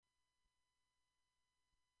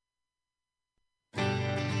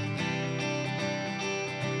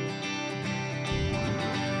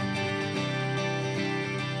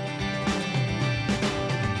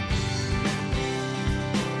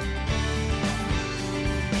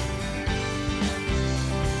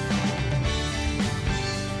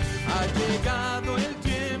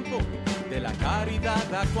caridad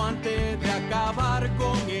actuante de acabar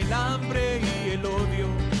con el hambre y el odio.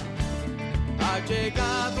 Ha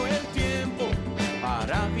llegado el tiempo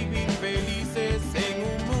para vivir felices en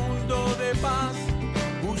un mundo de paz,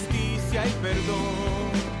 justicia y perdón.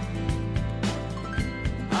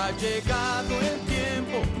 Ha llegado el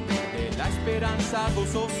tiempo de la esperanza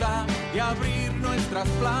gozosa de abrir nuestras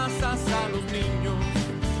plazas a los niños.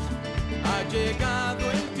 Ha llegado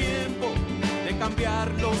el tiempo de cambiar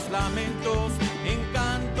los lamentos en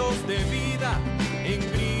cantos de vida, en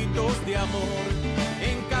gritos de amor,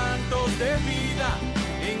 en cantos de vida,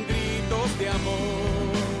 en gritos de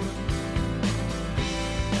amor.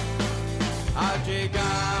 Ha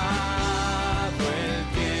llegado el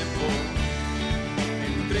tiempo,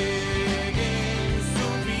 entreguen su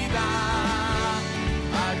vida.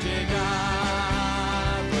 Ha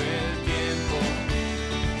llegado el tiempo,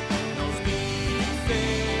 nos dice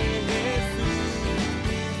Jesús.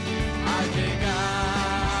 Ha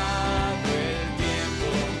llegado el tiempo,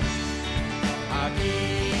 aquí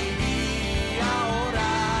y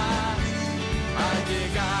ahora. Ha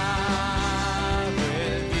llegado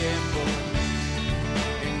el tiempo,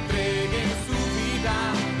 entreguen su vida,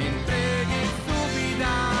 entreguen su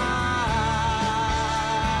vida.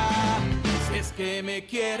 Si es que me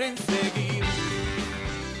quieren seguir.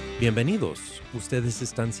 Bienvenidos. Ustedes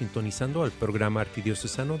están sintonizando al programa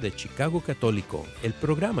arquidiocesano de Chicago Católico, el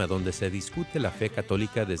programa donde se discute la fe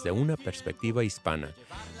católica desde una perspectiva hispana,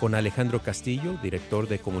 con Alejandro Castillo, director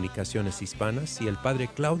de Comunicaciones Hispanas, y el padre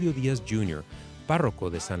Claudio Díaz Jr., párroco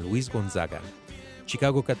de San Luis Gonzaga.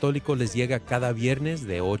 Chicago Católico les llega cada viernes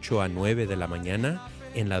de 8 a 9 de la mañana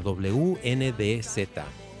en la WNDZ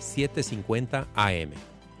 750 AM.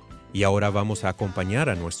 Y ahora vamos a acompañar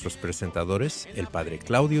a nuestros presentadores, el padre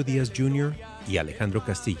Claudio Díaz Jr. y Alejandro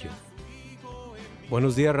Castillo.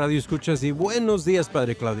 Buenos días, Radio Escuchas, y buenos días,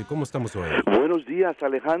 padre Claudio. ¿Cómo estamos hoy? Buenos días,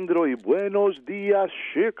 Alejandro, y buenos días,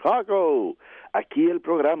 Chicago. Aquí el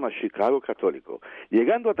programa Chicago Católico,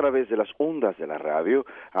 llegando a través de las ondas de la radio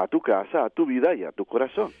a tu casa, a tu vida y a tu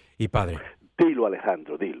corazón. Y padre, Dilo,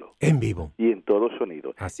 Alejandro, dilo. en vivo. Y en todo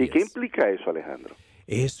sonido. Así ¿Y qué es. implica eso, Alejandro?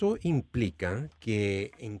 Eso implica que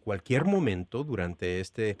en cualquier momento durante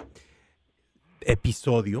este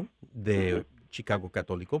episodio de Chicago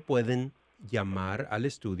Católico pueden llamar al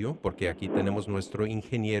estudio, porque aquí tenemos nuestro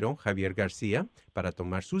ingeniero Javier García para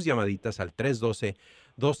tomar sus llamaditas al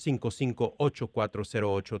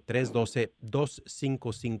 312-255-8408,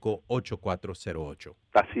 312-255-8408.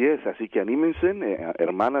 Así es, así que anímense,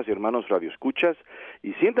 hermanas y hermanos radioescuchas,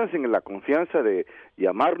 y siéntanse en la confianza de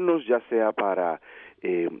llamarnos, ya sea para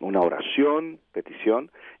una oración, petición,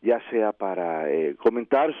 ya sea para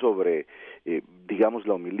comentar sobre, digamos,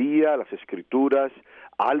 la homilía, las escrituras,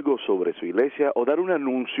 algo sobre su iglesia, o dar un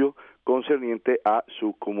anuncio concerniente a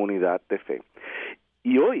su comunidad de fe.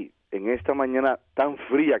 Y hoy, en esta mañana tan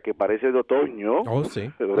fría que parece de otoño, Oh, sí.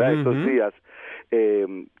 ¿verdad? Estos días,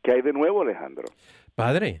 ¿qué hay de nuevo, Alejandro?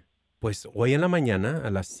 Padre, pues hoy en la mañana, a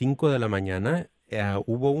las 5 de la mañana,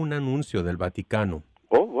 hubo un anuncio del Vaticano.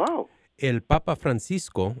 Oh, wow. El Papa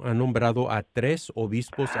Francisco ha nombrado a 3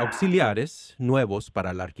 obispos auxiliares nuevos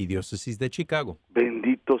para la Arquidiócesis de Chicago.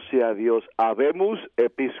 Bendito sea Dios. Habemus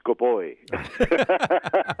episcopoe.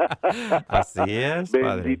 Así es,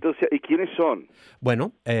 padre. Bendito sea. ¿Y quiénes son?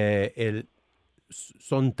 Bueno,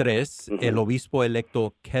 son 3. Ujú. El obispo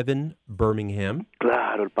electo Kevin Birmingham,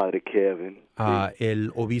 Claro, el padre Kevin.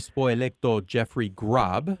 el obispo electo Jeffrey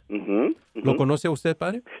Grubb. Ujú, ujú. ¿Lo conoce usted,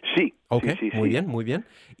 padre? Sí. Ok, sí, sí, muy sí. bien, muy bien.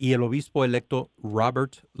 Y el obispo electo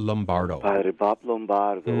Robert Lombardo. Padre Bob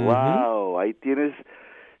Lombardo. Ujú. Wow. Ahí tienes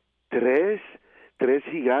tres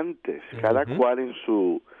gigantes, cada Ujú. cual en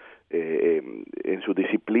su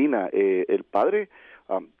disciplina. El padre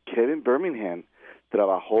Kevin Birmingham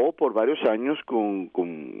trabajó por varios años con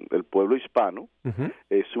el pueblo hispano. Ujú.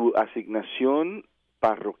 Su asignación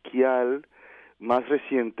parroquial más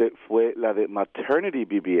reciente fue la de Maternity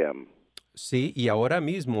BBM. Sí, y ahora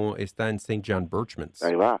mismo está en St. John Birchmans.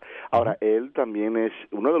 Ahí va. Ahora, él también es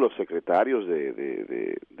uno de los secretarios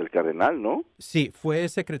del cardenal, ¿no? Sí, fue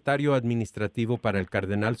secretario administrativo para el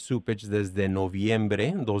cardenal Cupich desde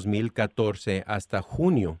noviembre 2014 hasta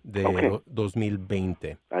junio de Ok.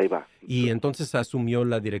 2020. Ahí va. Y entonces asumió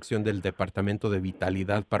la dirección del Departamento de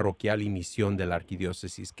Vitalidad Parroquial y Misión de la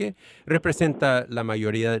Arquidiócesis, que representa la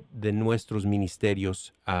mayoría de nuestros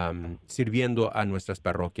ministerios sirviendo a nuestras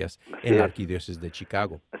parroquias Así en la es. Arquidiócesis de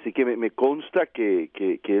Chicago. Así que me consta que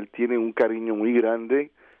él tiene un cariño muy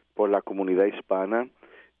grande por la comunidad hispana,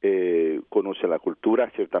 conoce la cultura,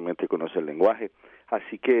 ciertamente conoce el lenguaje,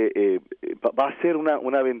 así que va a ser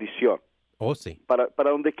una bendición. Oh, sí. Para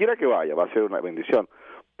donde quiera que vaya va a ser una bendición,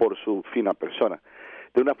 por su fina persona.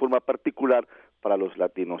 De una forma particular para los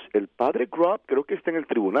latinos. El padre Grubb creo que está en el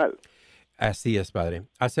tribunal. Así es, padre.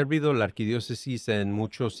 Ha servido la arquidiócesis en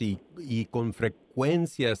muchos y con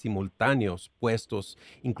frecuencia simultáneos puestos,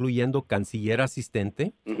 incluyendo canciller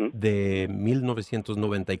asistente de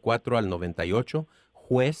 1994 al 98,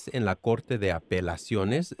 juez en la Corte de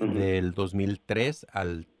Apelaciones del 2003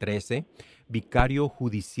 al 13, vicario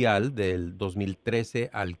judicial del 2013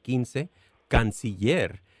 al 15,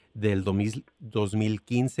 canciller del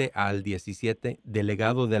 2015 al 17,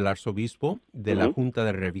 delegado del arzobispo de la Junta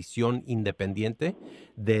de Revisión Independiente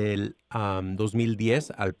del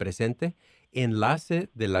 2010 al presente, enlace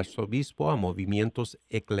del arzobispo a movimientos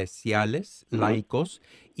eclesiales, laicos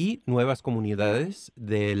y nuevas comunidades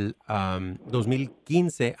del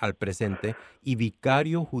 2015 al presente, y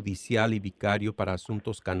vicario judicial y vicario para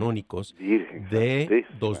asuntos canónicos de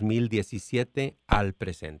 2017 al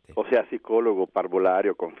presente. O sea, psicólogo,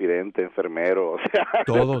 parvulario, confidente, enfermero, o sea,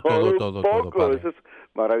 todo, padre. Eso es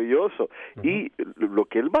maravilloso. Y lo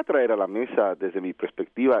que él va a traer a la mesa, desde mi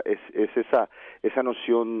perspectiva, es esa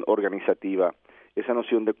noción organizativa, esa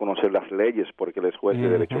noción de conocer las leyes, porque él es juez de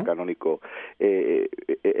derecho canónico,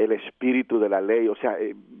 el espíritu de la ley, o sea,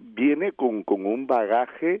 viene con un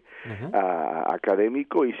bagaje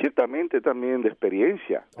académico y ciertamente también de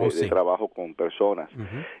experiencia, de trabajo con personas.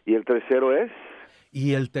 Y el tercero es...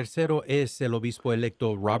 Y el tercero es el obispo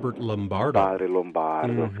electo Robert Lombardo. Padre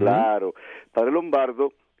Lombardo, claro. Padre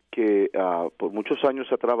Lombardo, que por muchos años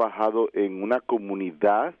ha trabajado en una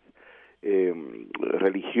comunidad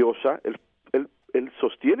religiosa. Él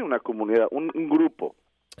sostiene una comunidad, un grupo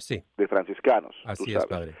de franciscanos. Así es,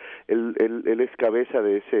 padre. Él es cabeza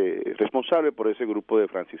de responsable por ese grupo de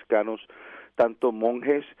franciscanos, tanto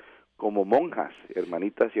monjes como monjas,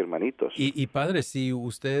 hermanitas y hermanitos. Y padre, si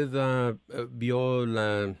usted vio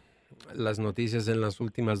las noticias en las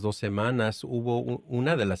últimas 2 semanas, hubo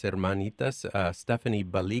una de las hermanitas, Stephanie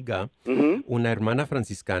Baliga, una hermana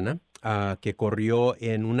franciscana, que corrió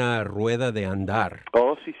en una rueda de andar.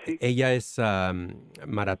 Oh, sí. Ella es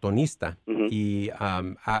maratonista y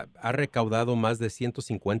ha recaudado más de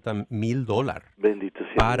 $150,000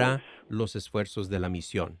 para los esfuerzos de la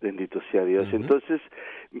misión. Bendito sea Dios. Entonces,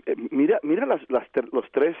 mira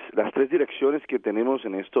las tres direcciones que tenemos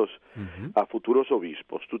en estos futuros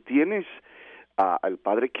obispos. Tú tienes al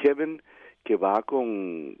padre Kevin, que va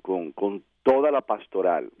con toda la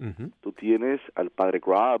pastoral. Tú tienes al padre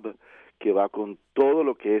Grubb, que va con todo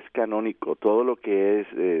lo que es canónico, todo lo que es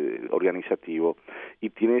organizativo, y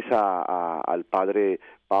tienes al padre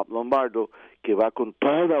Bob Lombardo, que va con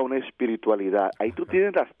toda una espiritualidad. Ahí tú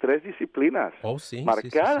tienes las 3 disciplinas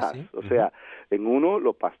marcadas. Sí. O sea, en uno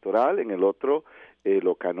lo pastoral, en el otro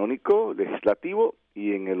lo canónico, legislativo,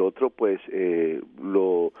 y en el otro pues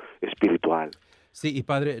lo espiritual. Sí, y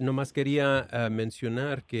padre, nomás quería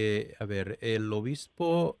mencionar que, el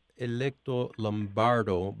obispo electo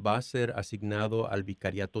Lombardo va a ser asignado al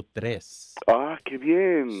vicariato 3. ¡Ah, qué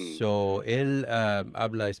bien! Él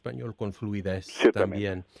habla español con fluidez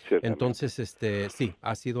también. Entonces, sí,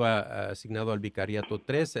 ha sido asignado al vicariato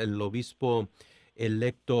 3. El obispo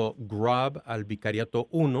electo Grubb al vicariato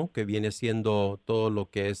 1, que viene siendo todo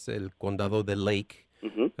lo que es el condado de Lake,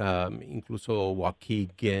 incluso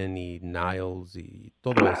Waukegan y Niles y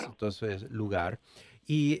todo ese lugar.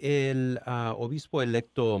 Y el obispo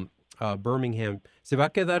electo Birmingham se va a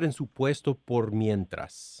quedar en su puesto por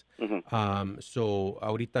mientras.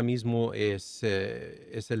 Ahorita mismo es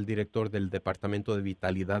el director del Departamento de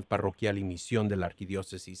Vitalidad Parroquial y Misión de la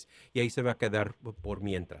Arquidiócesis, y ahí se va a quedar por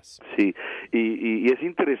mientras. Sí, y es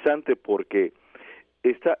interesante porque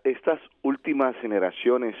estas últimas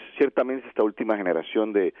generaciones, ciertamente esta última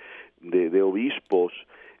generación de obispos,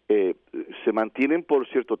 se mantienen por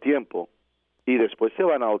cierto tiempo y después se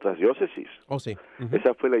van a otras diócesis. Oh, sí.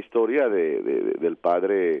 Esa fue la historia del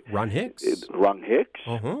padre Ron Hicks.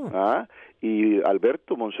 Y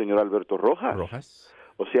Monseñor Alberto Rojas.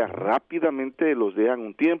 O sea, rápidamente los dejan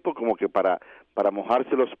un tiempo como que para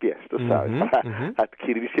mojarse los pies, tú sabes, para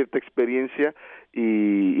adquirir cierta experiencia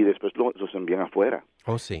y después los envían afuera.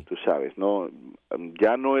 Oh, sí. Tú sabes, no,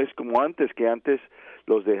 ya no es como antes, que antes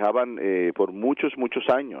los dejaban por muchos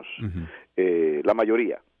años, la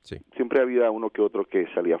mayoría. Sí. Siempre había uno que otro que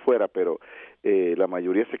salía afuera, pero la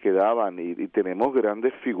mayoría se quedaban y tenemos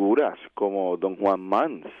grandes figuras como don Juan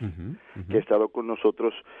Mans, que ha estado con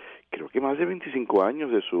nosotros creo que más de 25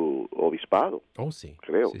 años de su obispado. Oh, sí.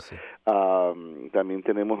 Creo. Sí. También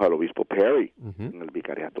tenemos al obispo Perry, en el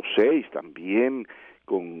vicariato 6, también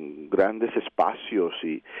con grandes espacios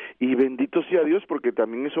y bendito sea Dios, porque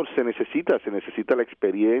también eso se necesita la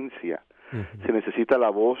experiencia, se necesita la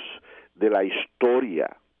voz de la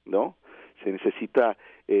historia ¿no? Se necesita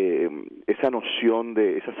esa noción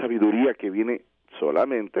de esa sabiduría que viene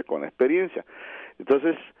solamente con la experiencia.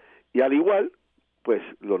 Entonces, y al igual, pues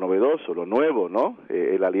lo novedoso, lo nuevo, ¿no?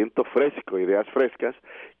 El aliento fresco, ideas frescas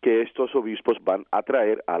que estos obispos van a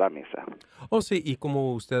traer a la mesa. Oh, sí, y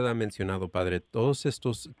como usted ha mencionado, padre, todos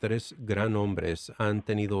estos tres gran hombres han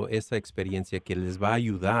tenido esa experiencia que les va a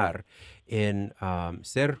ayudar en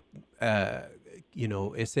ser,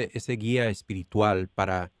 ese guía espiritual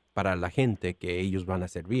para la gente que ellos van a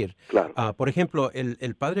servir. Claro. Por ejemplo,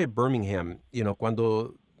 el padre Birmingham,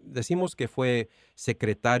 cuando decimos que fue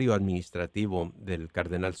secretario administrativo del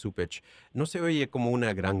cardenal Cupich, no se oye como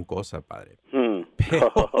una gran cosa, padre.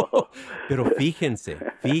 Pero fíjense,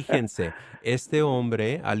 este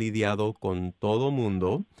hombre ha lidiado con todo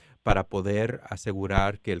mundo para poder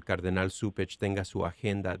asegurar que el cardenal Cupich tenga su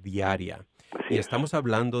agenda diaria. Y estamos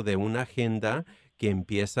hablando de una agenda que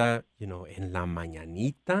empieza, en la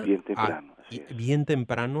mañanita. Bien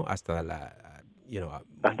temprano hasta la...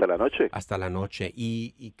 hasta la noche. Hasta la noche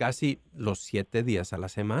y casi los 7 días a la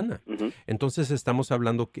semana. Uh-huh. Entonces estamos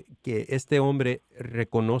hablando que este hombre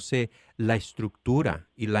reconoce la estructura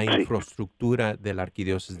y la infraestructura de la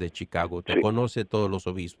Arquidiócesis de Chicago. Conoce todos los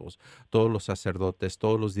obispos, todos los sacerdotes,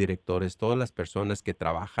 todos los directores, todas las personas que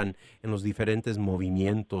trabajan en los diferentes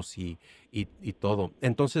movimientos y todo.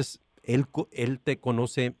 Entonces, él te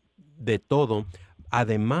conoce de todo.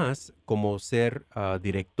 Además, como ser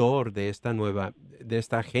director de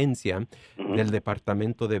esta agencia del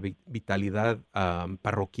Departamento de Vitalidad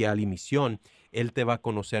Parroquial y Misión, él te va a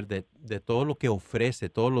conocer de todo lo que ofrece,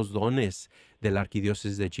 todos los dones de la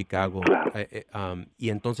Arquidiócesis de Chicago. Claro. Y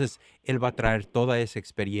entonces él va a traer toda esa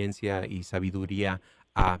experiencia y sabiduría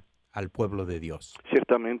al pueblo de Dios.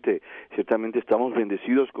 Ciertamente estamos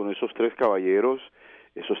bendecidos con esos tres caballeros,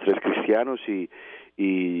 esos tres cristianos y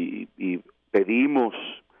pedimos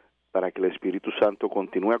para que el Espíritu Santo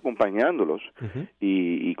continúe acompañándolos Uh-huh.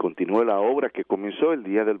 y continúe la obra que comenzó el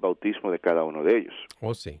día del bautismo de cada uno de ellos.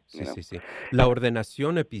 Oh, sí. La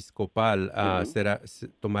ordenación episcopal Uh-huh.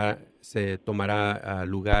 se tomará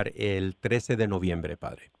lugar el 13 de noviembre,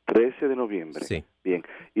 padre. 13 de noviembre. Sí. Bien,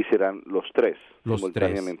 y serán los tres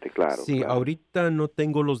simultáneamente, claro. Sí, claro. Ahorita no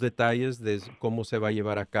tengo los detalles de cómo se va a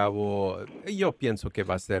llevar a cabo. Yo pienso que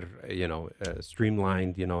va a ser,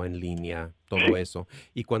 streamlined, en línea, todo eso.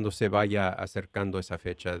 Y cuando se vaya acercando esa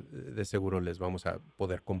fecha, de seguro les vamos a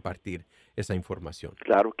poder compartir esa información.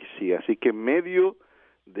 Claro que sí, así que en medio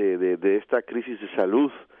de esta crisis de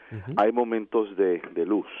salud, Uh-huh. hay momentos de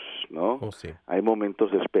luz, ¿no? Oh, sí. Hay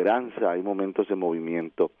momentos de esperanza, hay momentos de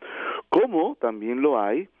movimiento. Como también lo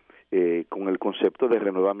hay con el concepto de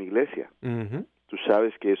Renueva mi Iglesia. Uh-huh. Tú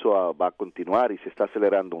sabes que eso va a continuar y se está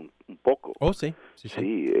acelerando un poco. Oh, sí.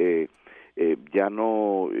 Ya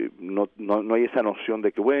no hay esa noción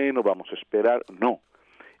de que, bueno, vamos a esperar. No,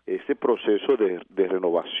 este proceso de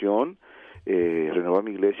renovación, Renueva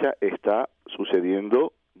mi Iglesia, está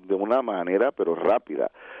sucediendo de una manera, pero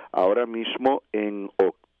rápida. Ahora mismo, en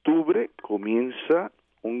octubre, comienza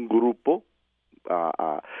un grupo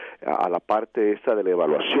a la parte esta de la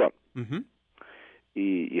evaluación. Uh-huh.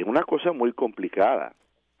 Y es una cosa muy complicada,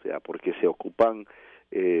 o sea, porque se ocupan,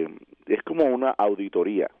 es como una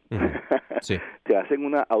auditoría. Uh-huh. Sí. Te hacen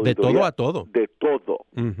una auditoría. De todo a todo. De todo.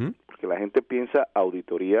 Uh-huh. Porque la gente piensa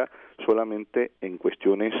auditoría solamente en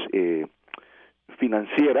cuestiones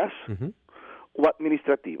financieras Uh-huh. o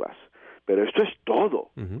administrativas. Pero esto es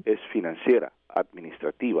todo. Uh-huh. Es financiera,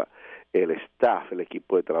 administrativa, el staff, el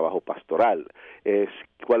equipo de trabajo pastoral, es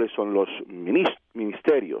cuáles son los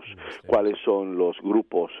ministerios, cuáles son los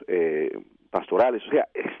grupos pastorales, o sea,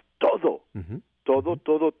 es todo. Uh-huh.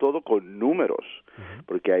 Todo con números, Uh-huh.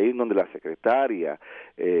 porque ahí es donde la secretaria,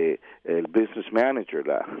 el business manager,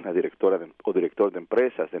 la directora o director de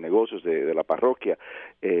empresas, de negocios de la parroquia,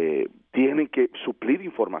 tienen que suplir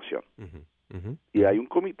información. Uh-huh. Uh-huh. Y hay un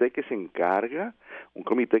comité que se encarga, un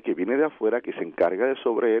comité que viene de afuera, que se encarga de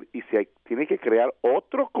sobre él, y tiene que crear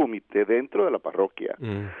otro comité dentro de la parroquia,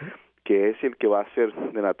 Uh-huh. que es el que va a ser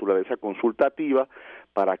de naturaleza consultativa,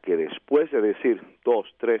 para que después de decir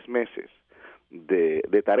 2-3 meses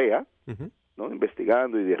de tarea, Uh-huh. ¿no?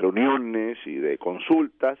 Investigando y de reuniones y de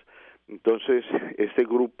consultas, entonces este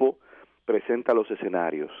grupo presenta los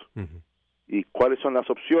escenarios. Uh-huh. ¿Y cuáles son las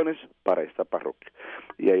opciones para esta parroquia?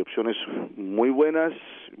 Y hay opciones muy buenas,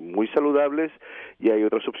 muy saludables, y hay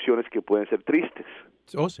otras opciones que pueden ser tristes.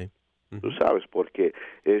 Oh, sí. Uh-huh. Tú sabes, porque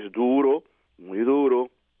es duro, muy duro,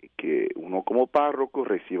 que uno como párroco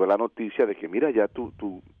reciba la noticia de que, mira, ya tu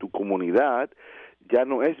comunidad ya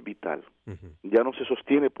no es vital, Uh-huh. ya no se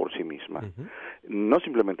sostiene por sí misma. Uh-huh. No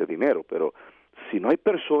simplemente dinero, pero si no hay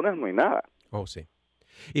personas, no hay nada. Oh, sí.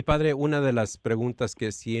 Y padre, una de las preguntas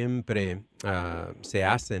que siempre se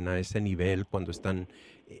hacen a ese nivel cuando están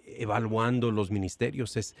evaluando los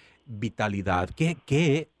ministerios es vitalidad.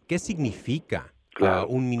 ¿Qué significa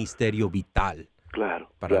un ministerio vital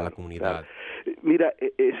para la comunidad? Claro. Mira,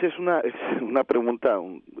 esa es una pregunta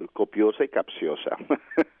copiosa y capciosa,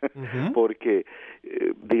 Uh-huh. porque,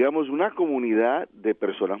 digamos, una comunidad de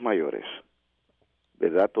personas mayores,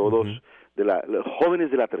 ¿verdad? Todos Uh-huh. los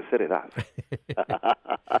jóvenes de la tercera edad.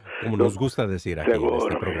 Como nos gusta decir aquí en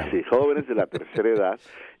este programa. Sí, jóvenes de la tercera edad.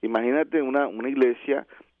 Imagínate una iglesia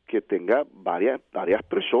que tenga varias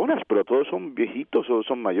personas, pero todos son viejitos, todos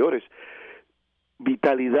son mayores.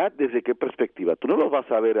 Vitalidad, ¿desde qué perspectiva? Tú no los vas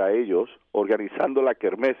a ver a ellos organizando la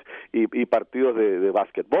kermés y partidos de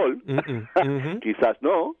básquetbol. Uh-huh. Quizás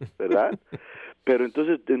no, ¿verdad? Pero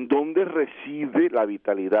entonces, ¿en dónde reside la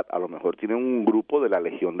vitalidad? A lo mejor tienen un grupo de la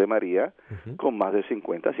Legión de María Uh-huh. con más de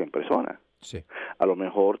 50, 100 personas. Sí. A lo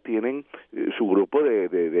mejor tienen su grupo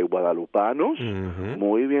de guadalupanos Uh-huh.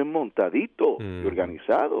 muy bien montadito y Uh-huh.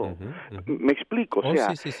 organizado. Uh-huh. Me explico, o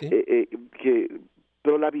sea, sí.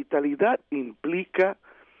 pero la vitalidad implica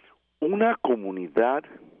una comunidad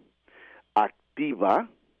activa,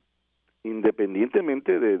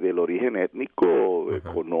 independientemente del origen étnico o Ajá.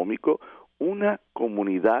 económico, una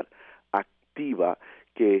comunidad activa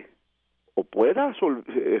que o pueda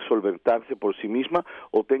solventarse por sí misma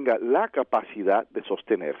o tenga la capacidad de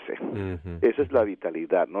sostenerse. Uh-huh. Esa es la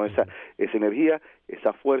vitalidad, ¿no? Esa energía,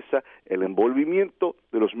 esa fuerza, el envolvimiento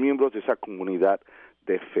de los miembros de esa comunidad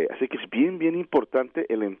de fe. Así que es bien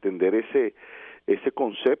importante el entender ese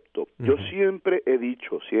concepto. Uh-huh. Yo siempre he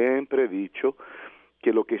dicho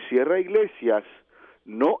que lo que cierra iglesias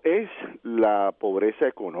no es la pobreza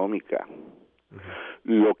económica.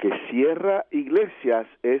 Lo que cierra iglesias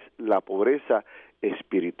es la pobreza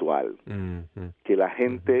espiritual. Uh-huh. Que la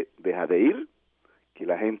gente deja de ir, que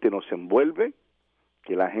la gente no se envuelve,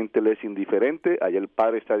 que la gente le es indiferente. Allá el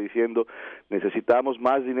padre está diciendo, necesitamos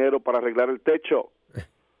más dinero para arreglar el techo.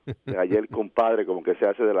 Allá el compadre como que se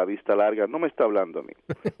hace de la vista larga, no me está hablando a mí.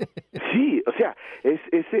 Sí, o sea, es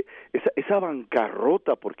esa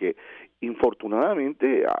bancarrota, porque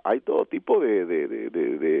infortunadamente hay todo tipo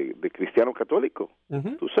de cristiano católico,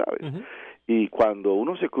 Uh-huh. tú sabes. Uh-huh. Y cuando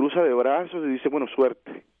uno se cruza de brazos y dice, bueno,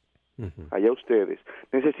 suerte, Uh-huh. allá ustedes.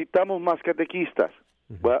 Necesitamos más catequistas.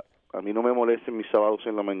 Uh-huh. Bueno, a mí no me molesten mis sábados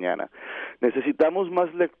en la mañana. Necesitamos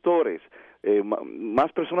más lectores,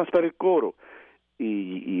 más personas para el coro.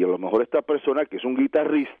 Y a lo mejor esta persona que es un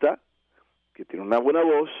guitarrista, que tiene una buena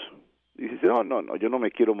voz, dice, no, yo no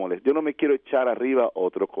me quiero molestar, yo no me quiero echar arriba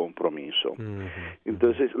otro compromiso. Uh-huh.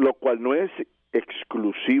 Entonces, lo cual no es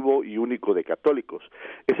exclusivo y único de católicos.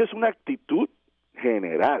 Esa es una actitud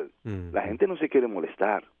general. Uh-huh. La gente no se quiere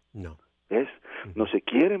molestar. No. ¿Ves? No se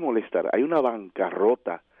quiere molestar. Hay una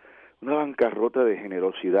bancarrota de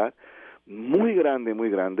generosidad muy grande,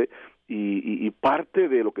 y parte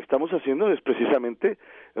de lo que estamos haciendo es precisamente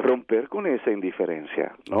romper con esa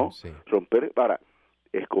indiferencia, ¿no? Oh, sí.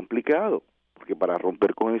 Es complicado, porque para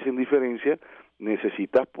romper con esa indiferencia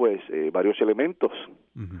necesitas, pues, varios elementos.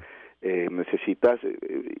 Uh-huh. Necesitas,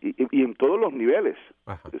 y en todos los niveles,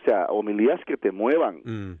 Ajá. o sea, homilías que te muevan,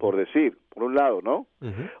 Uh-huh. por decir, por un lado, ¿no?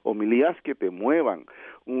 Uh-huh. Homilías que te muevan,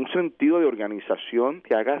 un sentido de organización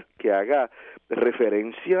que haga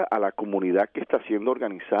referencia a la comunidad que está siendo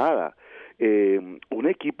organizada, un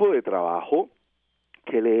equipo de trabajo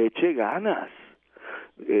que le eche ganas,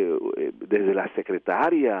 desde la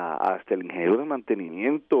secretaria hasta el ingeniero de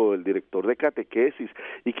mantenimiento, el director de catequesis,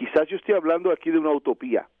 y quizás yo estoy hablando aquí de una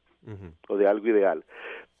utopía, Uh-huh. o de algo ideal,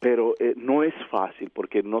 pero no es fácil,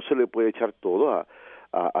 porque no se le puede echar todo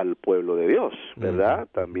al pueblo de Dios, ¿verdad? Uh-huh.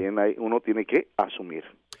 También uno tiene que asumir.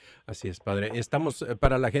 Así es, padre. Estamos,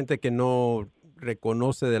 para la gente que no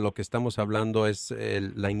reconoce de lo que estamos hablando, es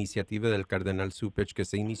la iniciativa del cardenal Cupich que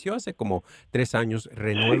se inició hace como 3 años,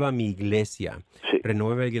 Renueva Sí. mi iglesia. Sí.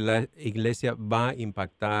 Renueva iglesia va a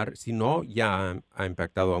impactar, si no ya ha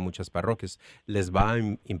impactado a muchas parroquias, les va a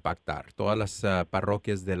impactar todas las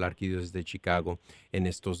parroquias de la Arquidiócesis de Chicago en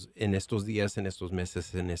estos días, en estos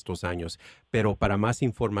meses, en estos años. Pero para más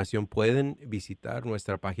información pueden visitar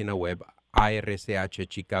nuestra página web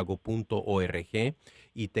archchicago.org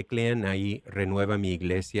y teclean ahí Renueva mi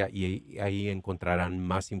iglesia y ahí encontrarán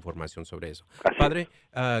más información sobre eso. Así Padre,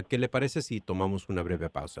 ¿qué le parece si tomamos una breve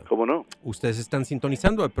pausa? ¿Cómo no? Ustedes están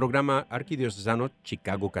sintonizando el programa Arquidiocesano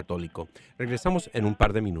Chicago Católico. Regresamos en un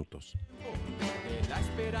par de minutos. De la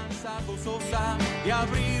esperanza gozosa de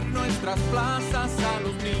abrir nuestras plazas a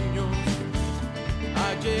los niños.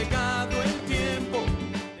 Ha llegado el tiempo.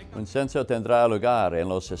 Un censo tendrá lugar en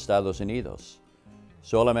los Estados Unidos.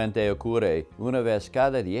 solamente ocurre una vez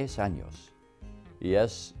cada 10 años y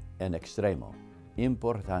es en extremo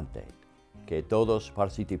importante que todos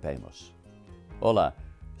participemos. Hola,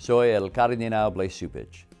 soy el Cardenal Blaise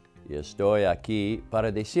Cupich y estoy aquí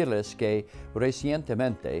para decirles que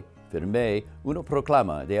recientemente firmé una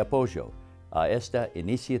proclama de apoyo a esta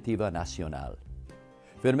iniciativa nacional.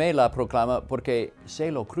 Firmé la proclama porque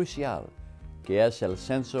sé lo crucial que es el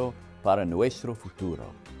censo para nuestro futuro.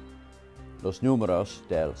 Los números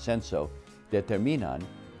del censo determinan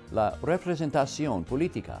la representación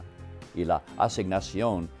política y la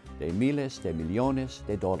asignación de miles de millones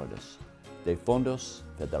de dólares de fondos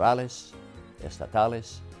federales,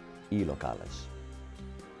 estatales y locales.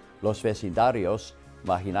 Los vecindarios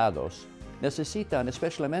marginados necesitan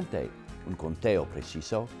especialmente un conteo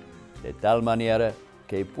preciso, de tal manera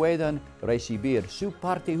que puedan recibir su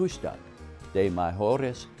parte justa de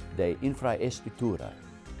mejoras de infraestructura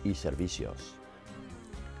y servicios.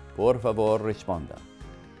 Por favor, responda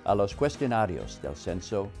a los cuestionarios del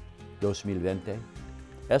Censo 2020.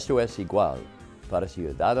 Esto es igual para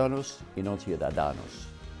ciudadanos y no ciudadanos.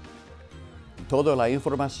 Toda la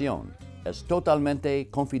información es totalmente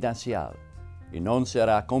confidencial y no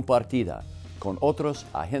será compartida con otras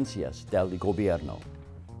agencias del gobierno.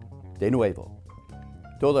 De nuevo,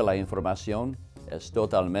 toda la información es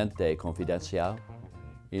totalmente confidencial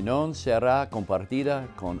y no será compartida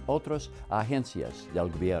con otras agencias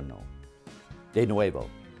del gobierno. De nuevo,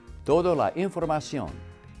 toda la información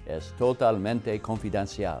es totalmente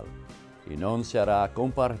confidencial y no será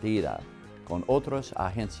compartida con otras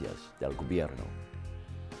agencias del gobierno.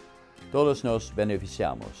 Todos nos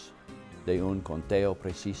beneficiamos de un conteo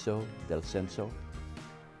preciso del censo.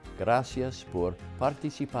 Gracias por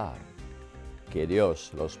participar. Que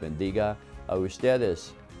Dios los bendiga a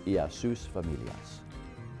ustedes y a sus familias.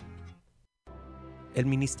 El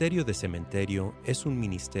Ministerio de Cementerio es un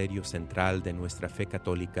ministerio central de nuestra fe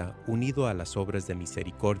católica unido a las obras de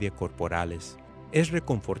misericordia corporales. Es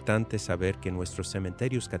reconfortante saber que nuestros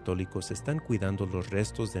cementerios católicos están cuidando los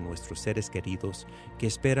restos de nuestros seres queridos que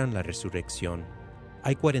esperan la resurrección.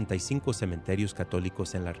 Hay 45 cementerios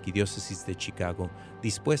católicos en la Arquidiócesis de Chicago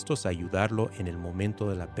dispuestos a ayudarlo en el momento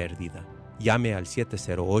de la pérdida. Llame al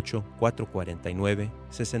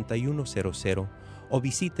 708-449-6100 o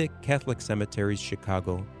visite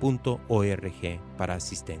catholiccemeterieschicago.org para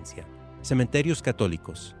asistencia. Cementerios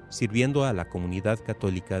Católicos, sirviendo a la comunidad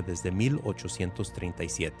católica desde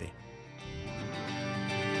 1837.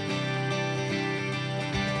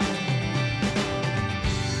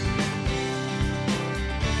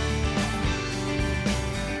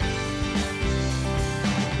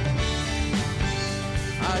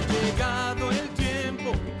 Ha llegado el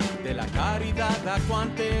tiempo de la caridad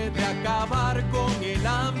acuante, de acabar con el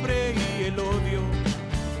hambre y el odio.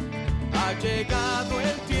 Ha llegado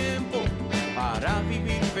el tiempo para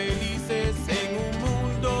vivir felices en un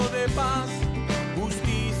mundo de paz,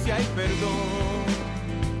 justicia y perdón.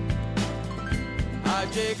 Ha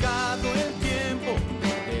llegado el tiempo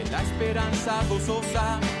de la esperanza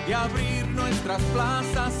gozosa, de abrir nuestras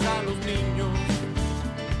plazas a los niños.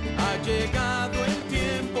 Ha llegado el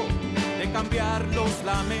tiempo de cambiar los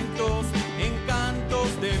lamentos en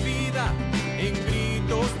cantos de vida, en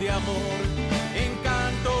gritos de amor, en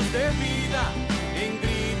cantos de vida, en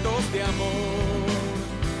gritos de amor.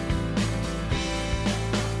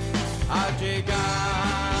 Ha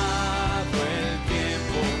llegado el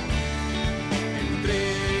tiempo,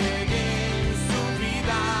 entreguen su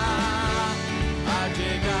vida. Ha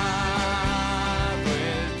llegado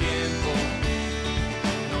el tiempo,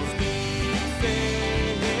 nos dice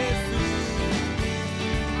Jesús.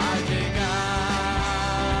 Ha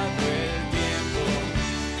llegado el tiempo,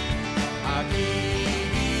 aquí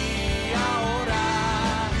y ahora.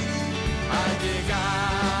 Ha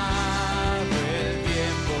llegado el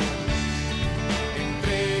tiempo,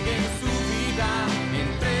 entreguen su vida,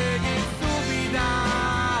 entreguen su vida.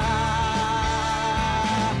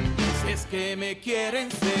 Si es que me quieren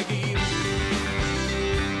seguir.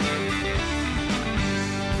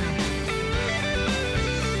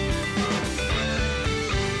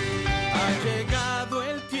 Ha llegado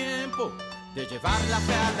el tiempo de llevar la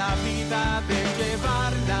fe a la vida, de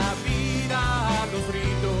llevar la vida a los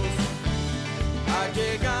ritos. Ha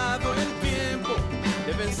llegado el tiempo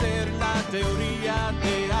de vencer la teoría,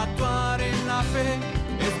 de actuar en la fe,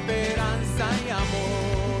 esperanza y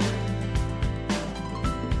amor.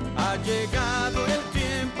 Ha llegado el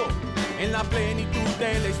tiempo, en la plenitud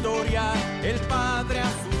de la historia, el Padre a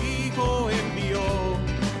su Hijo envió.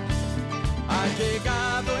 Ha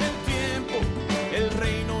llegado el tiempo, el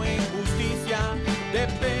reino en justicia,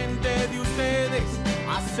 depende de ustedes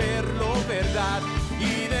hacerlo verdad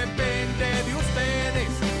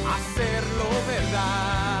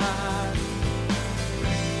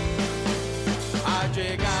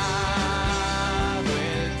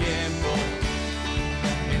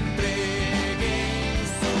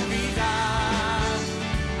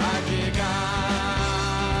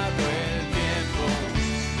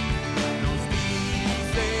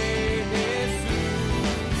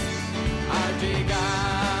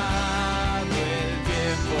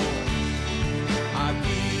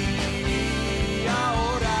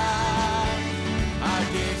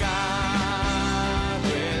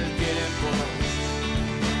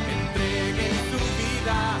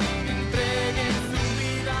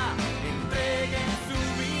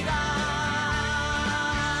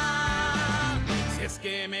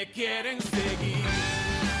quieren seguir.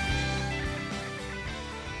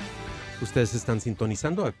 Ustedes están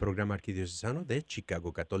sintonizando al programa arquidiocesano de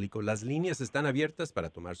Chicago Católico. Las líneas están abiertas para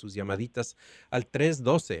tomar sus llamaditas al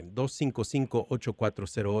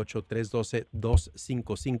 312-255-8408,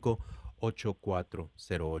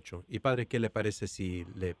 312-255-8408. Y Padre, ¿qué le parece si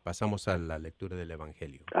le pasamos a la lectura del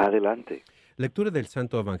Evangelio? Adelante. Lectura del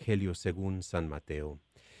Santo Evangelio según San Mateo.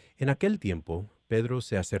 En aquel tiempo, Pedro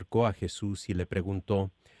se acercó a Jesús y le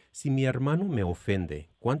preguntó, «Si mi hermano me ofende,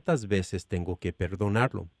 ¿cuántas veces tengo que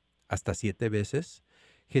perdonarlo? ¿Hasta 7 veces?»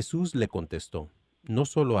 Jesús le contestó, «No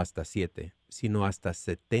solo hasta 7, sino hasta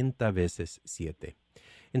 70 veces 7».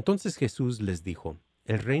 Entonces Jesús les dijo,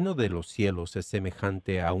 «El reino de los cielos es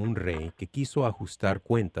semejante a un rey que quiso ajustar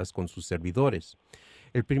cuentas con sus servidores.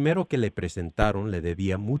 El primero que le presentaron le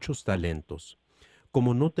debía muchos talentos.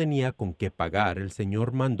 Como no tenía con qué pagar, el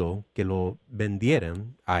Señor mandó que lo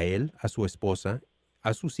vendieran a él, a su esposa,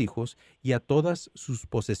 a sus hijos y a todas sus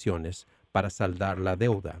posesiones para saldar la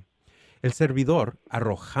deuda. El servidor,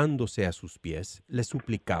 arrojándose a sus pies, le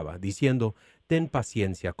suplicaba, diciendo, «Ten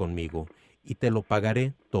paciencia conmigo, y te lo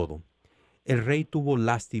pagaré todo». El rey tuvo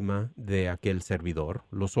lástima de aquel servidor,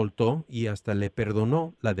 lo soltó y hasta le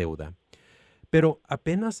perdonó la deuda. Pero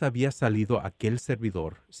apenas había salido aquel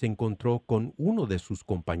servidor, se encontró con uno de sus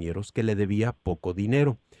compañeros que le debía poco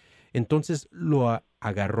dinero. Entonces lo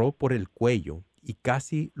agarró por el cuello y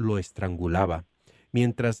casi lo estrangulaba,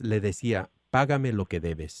 mientras le decía, «Págame lo que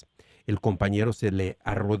debes». El compañero se le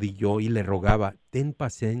arrodilló y le rogaba, «Ten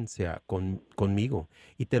paciencia conmigo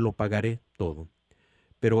y te lo pagaré todo».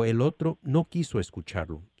 Pero el otro no quiso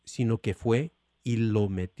escucharlo, sino que fue y lo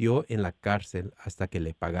metió en la cárcel hasta que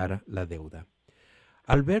le pagara la deuda.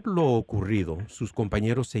 Al ver lo ocurrido, sus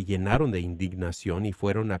compañeros se llenaron de indignación y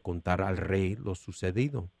fueron a contar al rey lo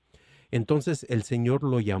sucedido. Entonces el Señor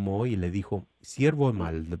lo llamó y le dijo, «Siervo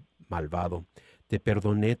malvado, te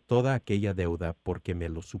perdoné toda aquella deuda porque me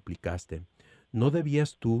lo suplicaste. ¿No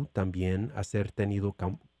debías tú también haber tenido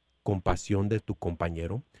compasión de tu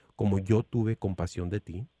compañero, como yo tuve compasión de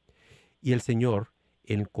ti?» Y el Señor,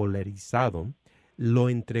 encolerizado, lo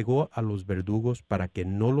entregó a los verdugos para que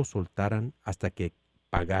no lo soltaran hasta que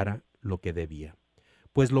pagara lo que debía.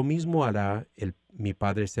 Pues lo mismo hará mi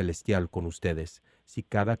Padre Celestial con ustedes, si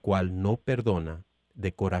cada cual no perdona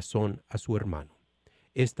de corazón a su hermano.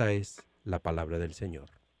 Esta es la palabra del Señor.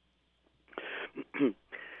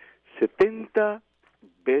 70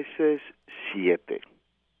 veces 7.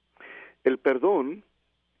 El perdón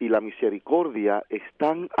y la misericordia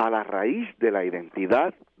están a la raíz de la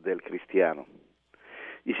identidad del cristiano.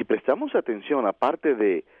 Y si prestamos atención, aparte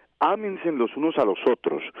de ámense los unos a los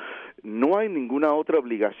otros, no hay ninguna otra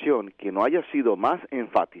obligación que no haya sido más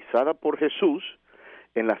enfatizada por Jesús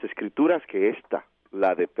en las Escrituras que esta,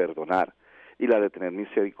 la de perdonar y la de tener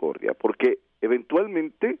misericordia, porque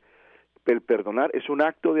eventualmente el perdonar es un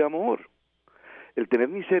acto de amor, el tener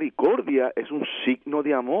misericordia es un signo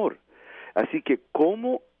de amor. Así que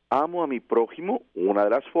 ¿cómo amo a mi prójimo? Una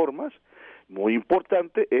de las formas muy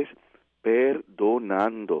importante es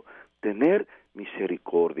perdonando, tener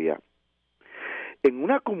misericordia. En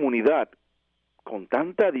una comunidad con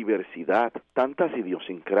tanta diversidad, tantas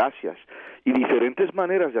idiosincrasias y diferentes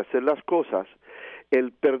maneras de hacer las cosas,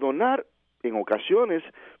 el perdonar en ocasiones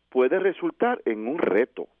puede resultar en un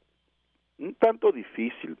reto, un tanto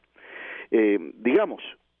difícil. Digamos,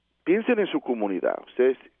 piensen en su comunidad.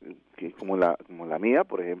 Ustedes, como la mía,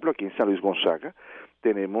 por ejemplo, aquí en San Luis Gonzaga,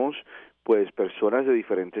 tenemos pues personas de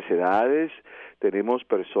diferentes edades, tenemos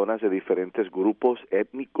personas de diferentes grupos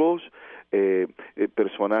étnicos,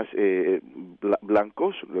 personas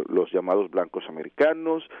blancos, los llamados blancos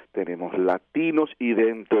americanos, tenemos latinos y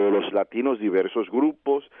dentro de los latinos diversos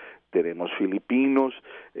grupos, tenemos filipinos,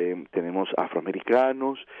 tenemos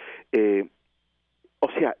afroamericanos,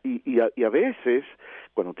 o sea, y a veces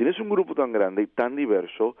cuando tienes un grupo tan grande y tan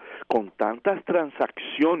diverso, con tantas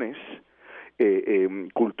transacciones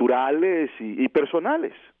culturales y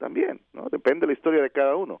personales también, ¿no? Depende de la historia de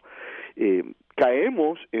cada uno.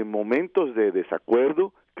 Caemos en momentos de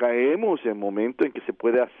desacuerdo, caemos en momentos en que se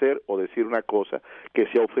puede hacer o decir una cosa que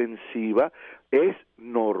sea ofensiva. Es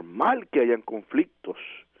normal que hayan conflictos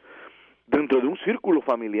dentro de un círculo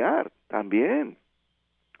familiar también.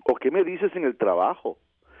 ¿O qué me dices en el trabajo?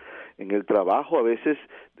 En el trabajo a veces,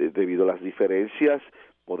 debido a las diferencias,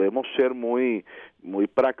 podemos ser muy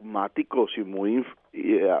pragmáticos y muy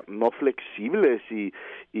no flexibles y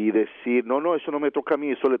decir, no, eso no me toca a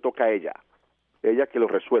mí, eso le toca a ella que lo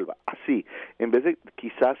resuelva. Así, en vez de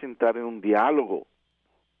quizás entrar en un diálogo,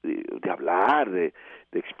 de hablar, de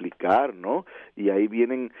explicar, ¿no? Y ahí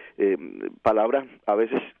vienen palabras a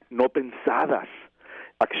veces no pensadas,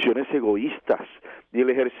 acciones egoístas y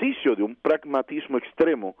el ejercicio de un pragmatismo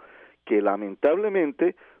extremo que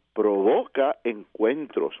lamentablemente provoca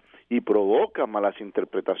encuentros y provoca malas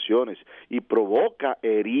interpretaciones y provoca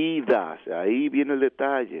heridas. Ahí viene el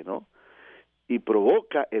detalle, ¿no? Y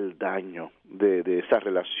provoca el daño de esa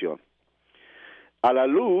relación. A la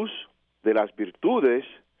luz de las virtudes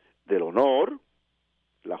del honor,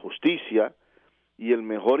 la justicia y el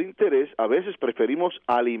mejor interés, a veces preferimos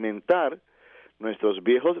alimentar nuestros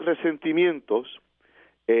viejos resentimientos,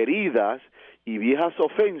 heridas y viejas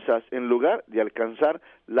ofensas en lugar de alcanzar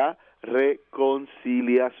la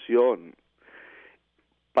reconciliación.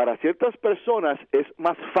 Para ciertas personas es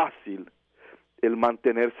más fácil el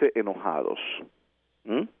mantenerse enojados.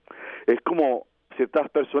 Es como ciertas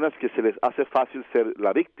personas que se les hace fácil ser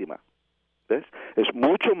la víctima. ¿Ves? Es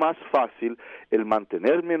mucho más fácil el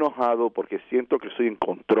mantenerme enojado porque siento que estoy en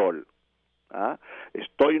control.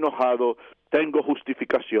 Estoy enojado, tengo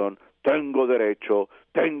justificación, tengo derecho,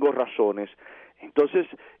 tengo razones. Entonces,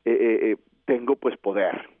 tengo pues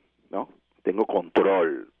poder, ¿no? Tengo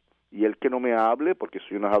control. Y el que no me hable porque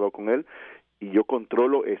estoy enojado con él y yo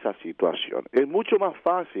controlo esa situación. Es mucho más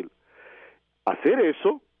fácil hacer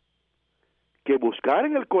eso que buscar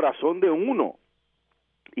en el corazón de uno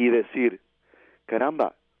y decir,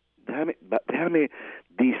 caramba, déjame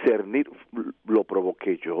discernir, ¿lo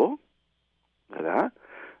provoqué yo? ¿Verdad?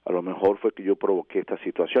 A lo mejor fue que yo provoqué esta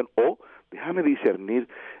situación, o déjame discernir,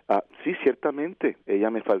 sí, ciertamente, ella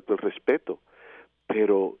me faltó el respeto,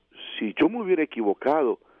 pero si yo me hubiera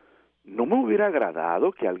equivocado, ¿no me hubiera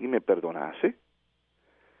agradado que alguien me perdonase?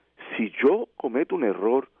 Si yo cometo un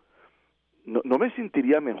error, ¿no me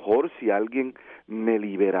sentiría mejor si alguien me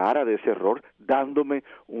liberara de ese error dándome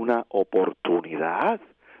una oportunidad?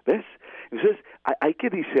 ¿Ves? Entonces, hay que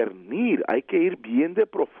discernir, hay que ir bien de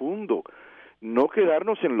profundo, no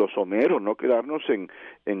quedarnos en los someros, no quedarnos en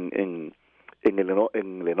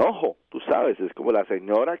el enojo, tú sabes, es como la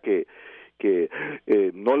señora que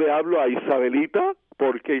no le hablo a Isabelita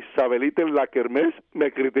porque Isabelita en la kermés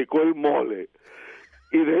me criticó el mole.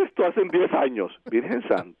 Y de esto hacen 10 años. Virgen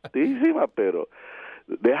Santísima, pero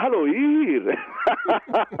déjalo ir.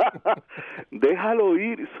 Déjalo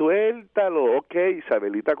ir, suéltalo. Ok,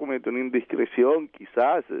 Isabelita cometió una indiscreción,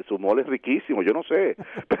 quizás, su mole es riquísimo, yo no sé.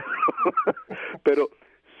 Pero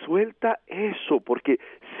suelta eso, porque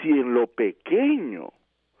si en lo pequeño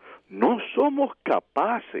no somos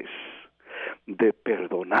capaces de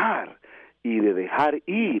perdonar y de dejar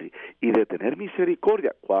ir y de tener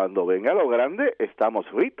misericordia, cuando venga lo grande estamos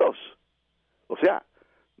fritos. O sea,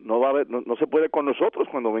 no se puede con nosotros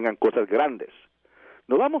cuando vengan cosas grandes.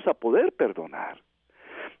 No vamos a poder perdonar.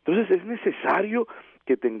 Entonces es necesario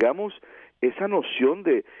que tengamos esa noción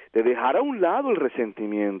de dejar a un lado el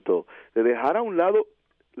resentimiento, de dejar a un lado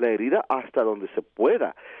la herida hasta donde se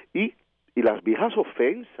pueda y las viejas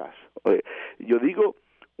ofensas. Yo digo,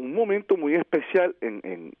 un momento muy especial,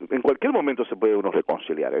 en cualquier momento se puede uno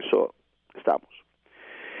reconciliar, eso estamos.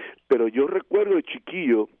 Pero yo recuerdo de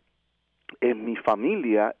chiquillo, en mi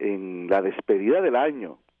familia, en la despedida del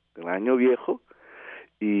año viejo,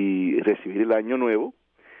 y recibir el año nuevo,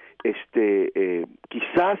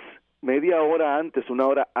 quizás media hora antes, una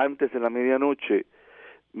hora antes de la medianoche,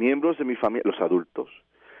 miembros de mi familia, los adultos,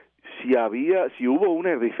 si hubo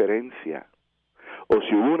una diferencia, o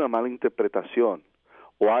si hubo una mala interpretación,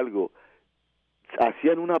 o algo,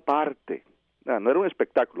 hacían una parte, no era un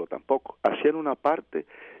espectáculo tampoco, hacían una parte,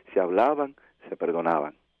 se hablaban, se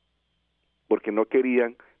perdonaban, porque no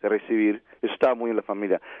querían recibir, eso estaba muy en la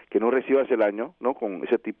familia, que no recibas el año, ¿no?, con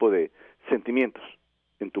ese tipo de sentimientos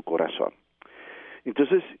en tu corazón.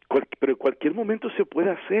 Entonces, pero en cualquier momento se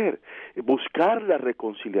puede hacer, buscar la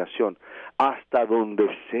reconciliación hasta donde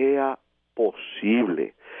sea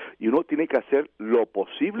posible, y uno tiene que hacer lo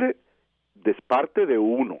posible de parte de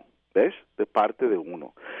uno, ¿ves? De parte de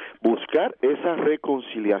uno. Buscar esa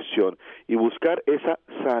reconciliación y buscar esa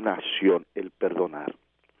sanación, el perdonar.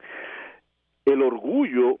 El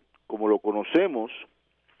orgullo, como lo conocemos,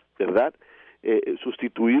 ¿verdad?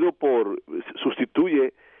 Sustituye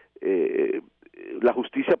la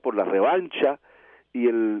justicia por la revancha y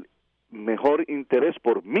el mejor interés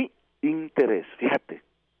por mi interés. Fíjate,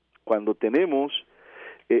 cuando tenemos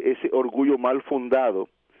ese orgullo mal fundado,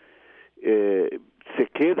 se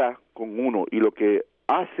queda con uno y lo que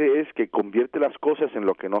hace es que convierte las cosas en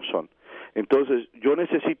lo que no son. Entonces, yo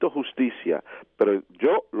necesito justicia, pero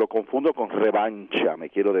yo lo confundo con revancha,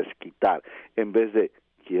 me quiero desquitar, en vez de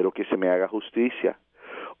quiero que se me haga justicia.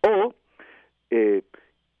 O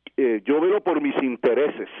yo veo por mis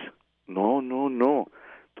intereses. No.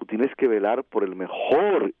 Tú tienes que velar por el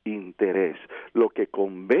mejor interés, lo que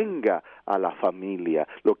convenga a la familia,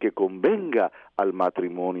 lo que convenga al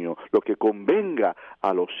matrimonio, lo que convenga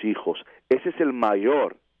a los hijos. Ese es el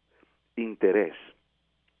mayor interés.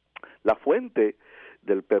 La fuente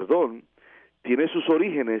del perdón tiene sus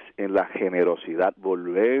orígenes en la generosidad.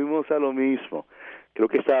 Volvemos a lo mismo. Creo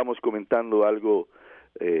que estábamos comentando algo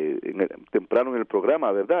temprano en el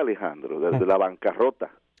programa, ¿verdad, Alejandro? De la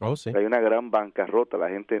bancarrota. Oh, sí. Hay una gran bancarrota, la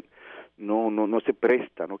gente no se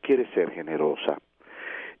presta, no quiere ser generosa.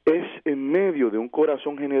 Es en medio de un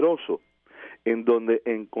corazón generoso en donde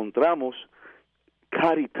encontramos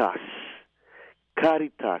caritas,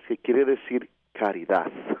 que quiere decir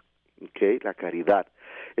caridad, ¿okay? La caridad.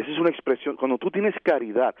 Esa es una expresión, cuando tú tienes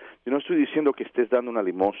caridad, yo no estoy diciendo que estés dando una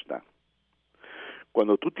limosna.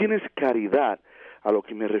 Cuando tú tienes caridad, a lo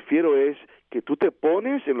que me refiero es que tú te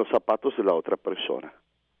pones en los zapatos de la otra persona.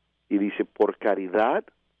 Y dice, por caridad,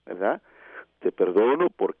 ¿verdad? Te perdono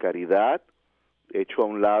por caridad, echo a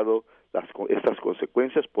un lado estas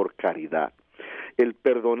consecuencias por caridad. El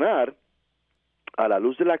perdonar a la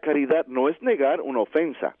luz de la caridad no es negar una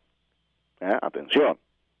ofensa. Atención,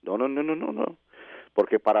 no.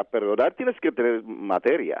 Porque para perdonar tienes que tener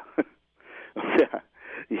materia. O sea,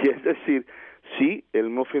 y es decir, sí, él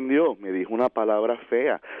me ofendió, me dijo una palabra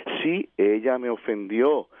fea. Sí, ella me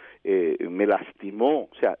ofendió, me lastimó.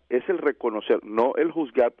 O sea, es el reconocer, no el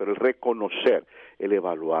juzgar, pero el reconocer, el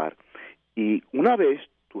evaluar. Y una vez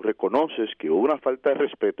tú reconoces que hubo una falta de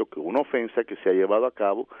respeto, que hubo una ofensa que se haya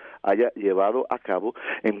llevado a cabo,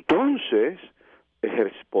 entonces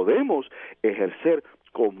podemos ejercer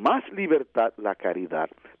con más libertad la caridad.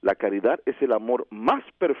 La caridad es el amor más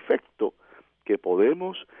perfecto que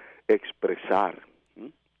podemos expresar.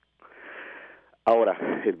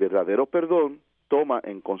 Ahora, el verdadero perdón toma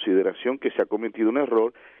en consideración que se ha cometido un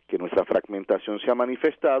error, que nuestra fragmentación se ha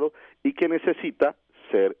manifestado y que necesita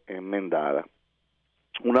ser enmendada.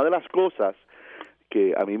 Una de las cosas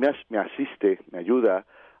que a mí me ayuda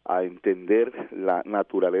a entender la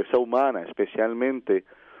naturaleza humana, especialmente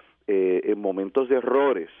en momentos de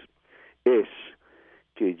errores, es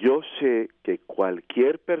que yo sé que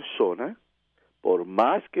cualquier persona, por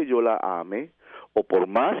más que yo la ame, o por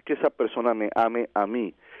más que esa persona me ame a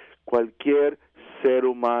mí, cualquier ser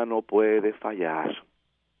humano puede fallar.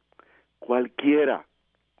 Cualquiera.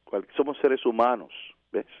 Somos seres humanos,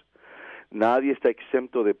 ¿ves? Nadie está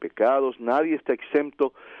exento de pecados, nadie está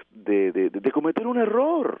exento de cometer un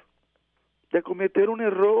error,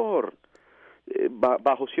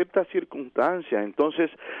 bajo ciertas circunstancias. Entonces,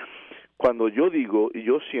 cuando yo digo y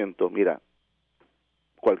yo siento, mira,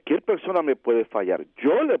 cualquier persona me puede fallar,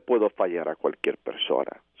 yo le puedo fallar a cualquier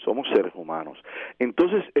persona, somos seres humanos.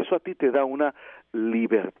 Entonces, eso a ti te da una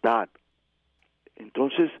libertad.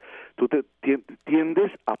 Entonces, tú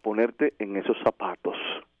tiendes a ponerte en esos zapatos.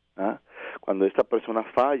 Cuando esta persona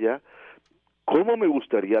falla, ¿cómo me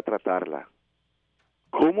gustaría tratarla?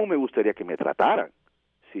 ¿Cómo me gustaría que me trataran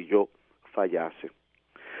si yo fallase?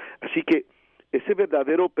 Así que ese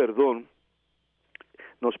verdadero perdón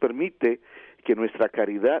nos permite que nuestra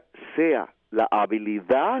caridad sea la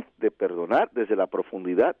habilidad de perdonar desde la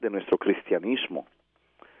profundidad de nuestro cristianismo.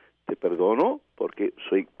 Te perdono porque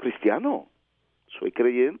soy cristiano, soy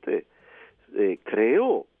creyente,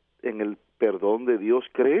 creo en el perdón de Dios,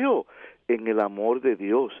 creo en el amor de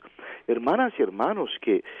Dios. Hermanas y hermanos,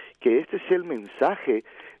 que este es el mensaje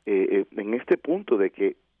en este punto de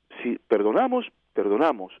que si perdonamos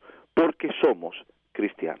porque somos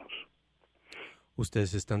cristianos.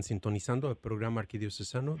 Ustedes están sintonizando el programa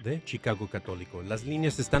arquidiocesano de Chicago Católico. Las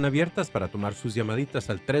líneas están abiertas para tomar sus llamaditas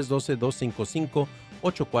al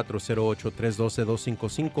 312-255-8408,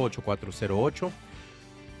 312-255-8408.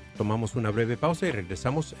 Tomamos una breve pausa y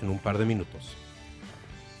regresamos en un par de minutos.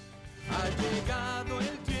 Ha llegado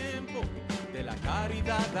el tiempo de la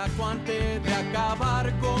caridad acuante, de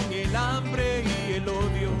acabar con el hambre y el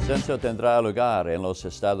odio. El censo tendrá lugar en los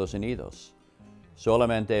Estados Unidos.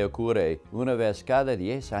 Solamente ocurre una vez cada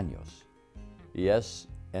 10 años y es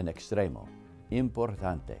en extremo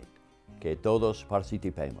importante que todos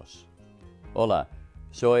participemos. Hola,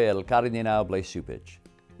 soy el Cardenal Blaise Cupich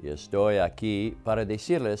y estoy aquí para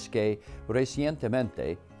decirles que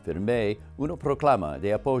recientemente firmé una proclama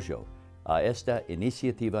de apoyo a esta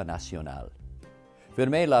iniciativa nacional.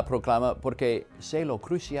 Firmé la proclama porque sé lo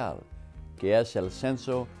crucial que es el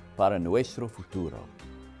censo para nuestro futuro.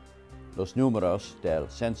 Los números del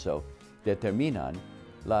censo determinan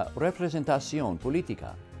la representación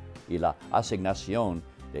política y la asignación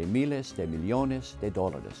de miles de millones de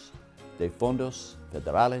dólares de fondos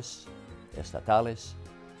federales, estatales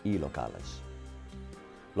y locales.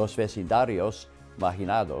 Los vecindarios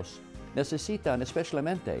marginados necesitan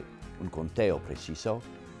especialmente un conteo preciso,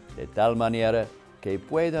 de tal manera que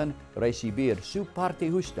puedan recibir su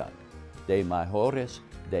parte justa de mejoras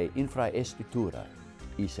de infraestructura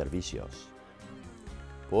y servicios.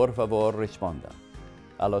 Por favor, responda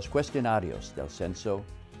a los cuestionarios del Censo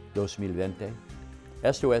 2020.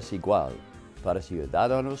 Esto es igual para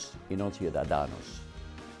ciudadanos y no ciudadanos.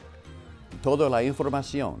 Toda la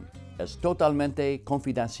información es totalmente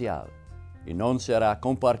confidencial y no será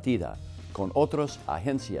compartida con otras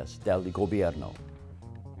agencias del gobierno.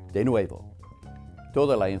 De nuevo,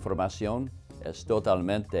 toda la información es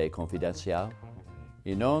totalmente confidencial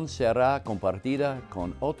y no será compartida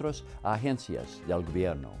con otras agencias del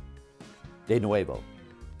gobierno. De nuevo,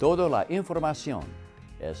 toda la información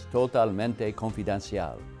es totalmente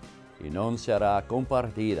confidencial y no será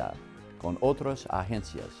compartida con otras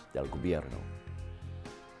agencias del gobierno.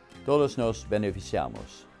 Todos nos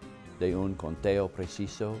beneficiamos de un conteo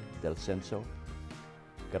preciso del censo.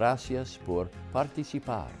 Gracias por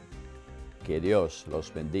participar. Que Dios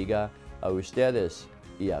los bendiga a ustedes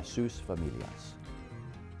y a sus familias.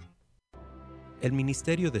 El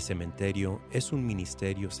Ministerio de Cementerio es un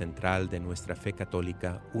ministerio central de nuestra fe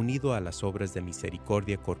católica unido a las obras de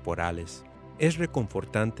misericordia corporales. Es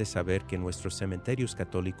reconfortante saber que nuestros cementerios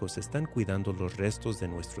católicos están cuidando los restos de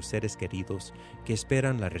nuestros seres queridos que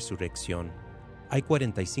esperan la resurrección. Hay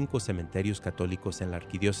 45 cementerios católicos en la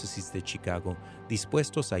Arquidiócesis de Chicago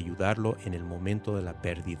dispuestos a ayudarlo en el momento de la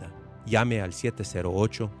pérdida. Llame al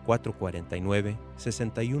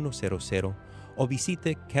 708-449-6100 o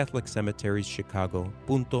visite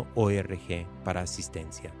catholiccemeterieschicago.org para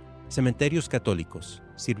asistencia. Cementerios Católicos,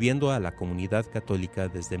 sirviendo a la comunidad católica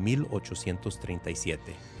desde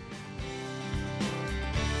 1837.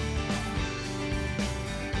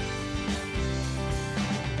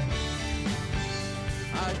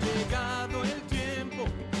 Ha llegado el tiempo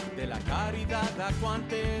de la caridad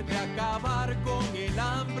acuante, de acabar con el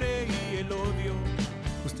hambre y el odio.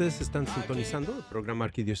 Ustedes están sintonizando el programa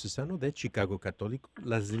arquidiocesano de Chicago Católico.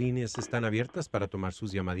 Las líneas están abiertas para tomar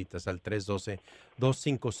sus llamaditas al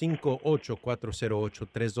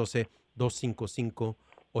 312-255-8408,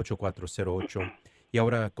 312-255-8408. Y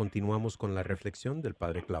ahora continuamos con la reflexión del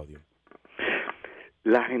Padre Claudio.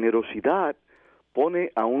 La generosidad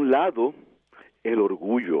pone a un lado el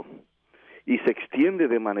orgullo y se extiende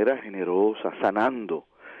de manera generosa, sanando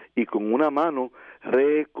y con una mano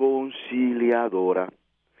reconciliadora.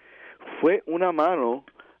 Fue una mano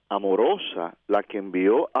amorosa la que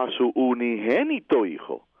envió a su unigénito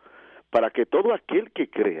Hijo, para que todo aquel que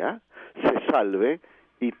crea se salve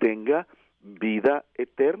y tenga vida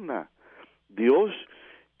eterna. Dios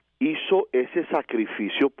hizo ese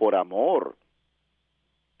sacrificio por amor,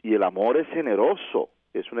 y el amor es generoso,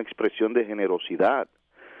 es una expresión de generosidad.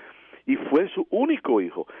 Y fue su único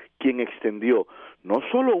Hijo quien extendió no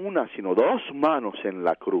solo una, sino dos manos en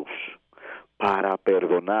la cruz para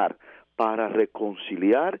perdonar, para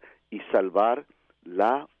reconciliar y salvar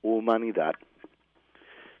la humanidad.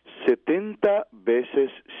 70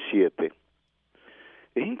 veces 7.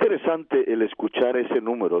 Es interesante el escuchar ese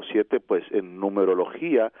número. 7, pues en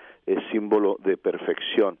numerología es símbolo de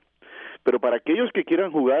perfección. Pero para aquellos que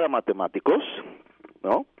quieran jugar a matemáticos,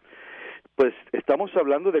 ¿no? Pues estamos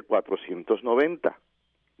hablando de 490,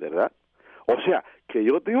 ¿verdad? O sea, que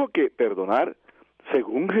yo tengo que perdonar,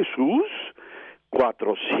 según Jesús,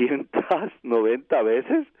 490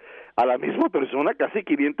 veces a la misma persona, casi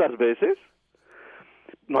 500 veces.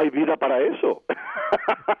 No hay vida para eso.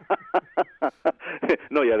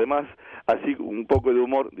 No, y además, así un poco de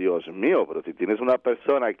humor, Dios mío, pero si tienes una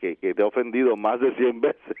persona que te ha ofendido más de 100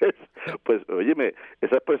 veces, pues, óyeme,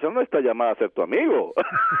 esa persona no está llamada a ser tu amigo.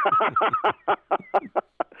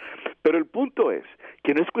 Pero el punto es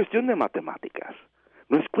que no es cuestión de matemáticas.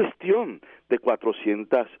 No es cuestión de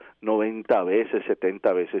 490 veces,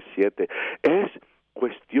 70 veces 7. Es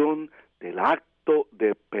cuestión del acto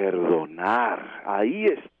de perdonar. Ahí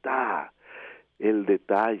está el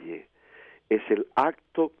detalle. Es el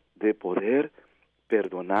acto de poder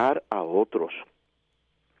perdonar a otros.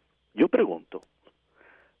 Yo pregunto,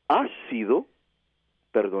 ¿has sido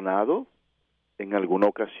perdonado en alguna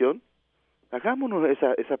ocasión? Hagámonos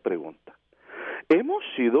esa pregunta. ¿Hemos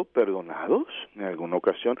sido perdonados en alguna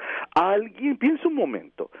ocasión? Alguien, piensa un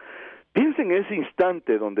momento, piensa en ese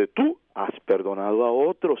instante donde tú has perdonado a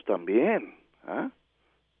otros también. ¿Ah?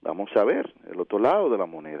 Vamos a ver el otro lado de la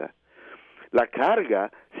moneda. La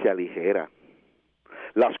carga se aligera,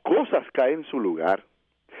 las cosas caen en su lugar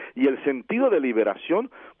y el sentido de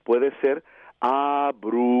liberación puede ser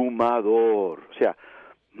abrumador. O sea,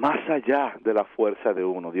 más allá de la fuerza de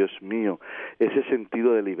uno, Dios mío, ese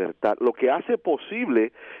sentido de libertad, lo que hace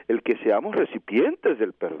posible el que seamos recipientes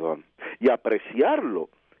del perdón y apreciarlo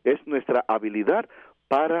es nuestra habilidad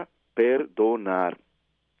para perdonar.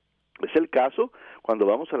 Es el caso cuando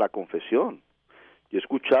vamos a la confesión. Yo he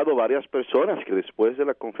escuchado varias personas que después de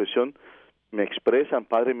la confesión me expresan,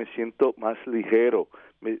 Padre, me siento más ligero,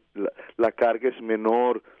 la carga es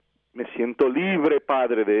menor, me siento libre,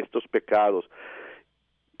 Padre, de estos pecados.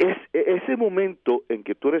 Ese momento en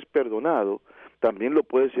que tú eres perdonado, también lo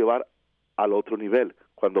puedes llevar al otro nivel,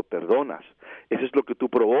 cuando perdonas. Eso es lo que tú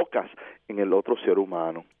provocas en el otro ser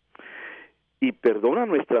humano. Y perdona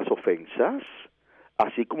nuestras ofensas,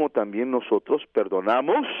 así como también nosotros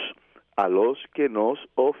perdonamos a los que nos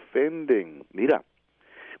ofenden. Mira,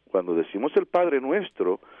 cuando decimos el Padre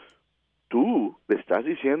Nuestro, tú le estás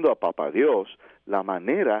diciendo a Papá Dios la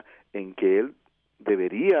manera en que Él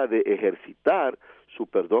debería de ejercitar su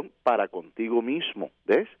perdón para contigo mismo,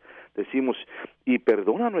 ¿ves? Decimos, y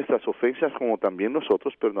perdona nuestras ofensas como también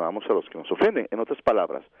nosotros perdonamos a los que nos ofenden. En otras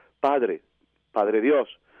palabras, Padre Dios,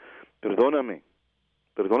 perdóname,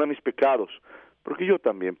 perdona mis pecados, porque yo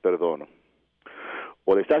también perdono.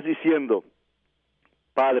 O le estás diciendo,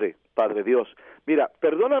 Padre Dios, mira,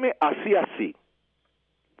 perdóname así,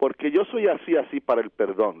 porque yo soy así para el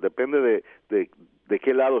perdón, depende de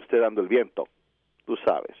qué lado esté dando el viento, tú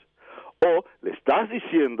sabes. O le estás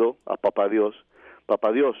diciendo a Papá Dios,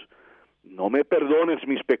 no me perdones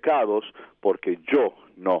mis pecados porque yo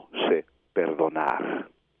no sé perdonar.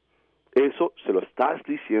 Eso se lo estás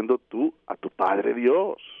diciendo tú a tu Padre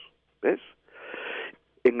Dios, ¿ves?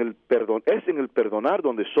 Es en el perdonar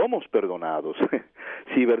donde somos perdonados.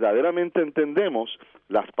 Si verdaderamente entendemos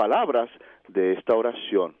las palabras de esta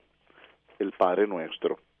oración, el Padre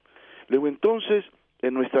Nuestro. Luego entonces,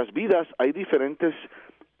 en nuestras vidas hay diferentes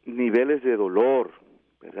niveles de dolor,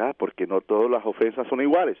 ¿verdad? Porque no todas las ofensas son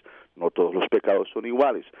iguales, no todos los pecados son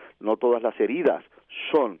iguales, no todas las heridas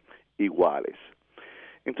son iguales.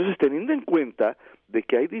 Entonces, teniendo en cuenta de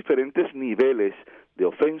que hay diferentes niveles de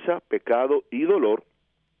ofensa, pecado y dolor,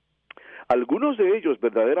 algunos de ellos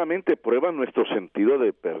verdaderamente prueban nuestro sentido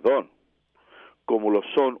de perdón, como lo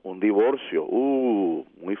son un divorcio.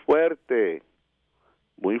 Muy fuerte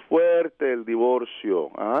el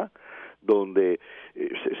divorcio, donde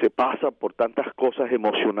se pasa por tantas cosas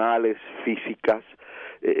emocionales, físicas,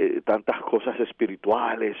 tantas cosas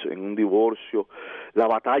espirituales en un divorcio, la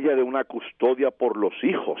batalla de una custodia por los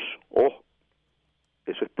hijos.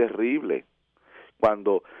 Eso es terrible.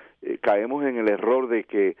 Cuando caemos en el error de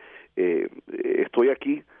que estoy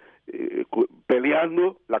aquí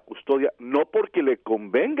peleando la custodia, no porque le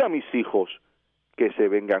convenga a mis hijos que se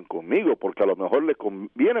vengan conmigo, porque a lo mejor le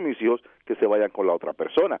conviene a mis hijos que se vayan con la otra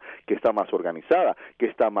persona, que está más organizada, que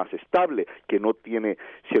está más estable, que no tiene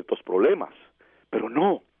ciertos problemas. Pero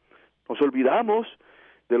no, nos olvidamos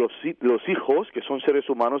de los hijos, que son seres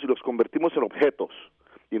humanos, y los convertimos en objetos.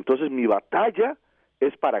 Y entonces mi batalla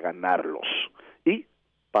es para ganarlos y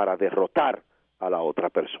para derrotar a la otra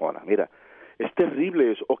persona. Mira, es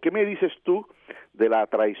terrible eso. ¿O qué me dices tú de la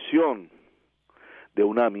traición de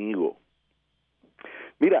un amigo?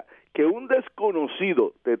 Mira, que un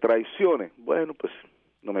desconocido te traicione, bueno, pues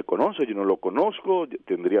no me conoce, yo no lo conozco,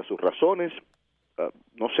 tendría sus razones,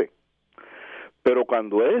 no sé. Pero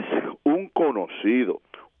cuando es un conocido,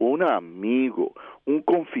 un amigo, un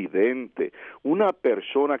confidente, una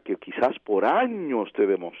persona que quizás por años te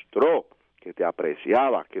demostró que te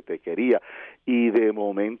apreciaba, que te quería, y de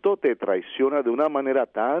momento te traiciona de una manera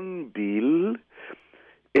tan vil,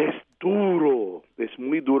 es duro, es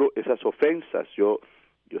muy duro esas ofensas. Yo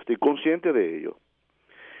estoy consciente de ello.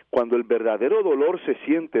 Cuando el verdadero dolor se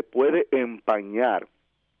siente, puede empañar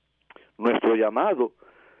nuestro llamado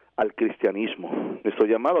al cristianismo, nuestro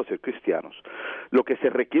llamado a ser cristianos. Lo que se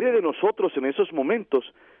requiere de nosotros en esos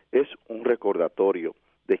momentos es un recordatorio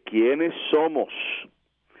de quiénes somos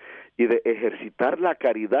y de ejercitar la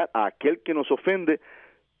caridad a aquel que nos ofende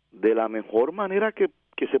de la mejor manera que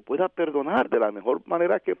se pueda perdonar, de la mejor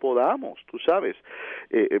manera que podamos. Tú sabes,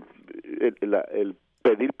 el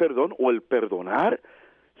pedir perdón o el perdonar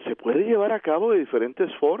se puede llevar a cabo de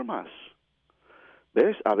diferentes formas.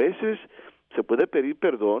 ¿Ves? A veces se puede pedir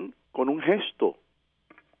perdón con un gesto,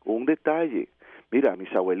 con un detalle. Mira,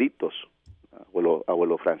 mis abuelitos,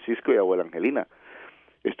 abuelo Francisco y abuela Angelina,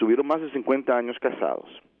 estuvieron más de 50 años casados.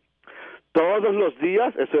 Todos los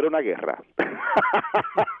días eso era una guerra.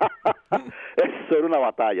 Eso era una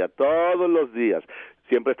batalla, todos los días.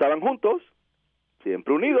 Siempre estaban juntos,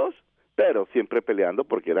 siempre unidos, pero siempre peleando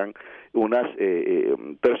porque eran unas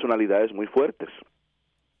personalidades muy fuertes.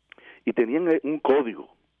 Y tenían un código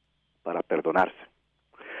para perdonarse.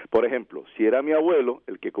 Por ejemplo, si era mi abuelo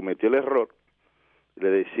el que cometió el error, le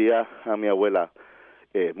decía a mi abuela,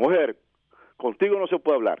 mujer, contigo no se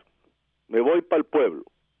puede hablar, me voy para el pueblo.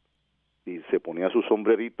 Y se ponía su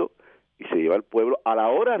sombrerito y se iba al pueblo. A la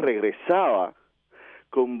hora regresaba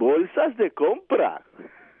con bolsas de compra.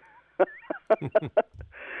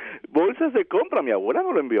 Bolsas de compra. Mi abuela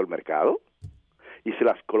no lo envió al mercado y se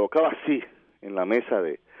las colocaba así en la mesa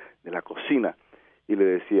de la cocina y le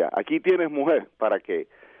decía, aquí tienes, mujer, para que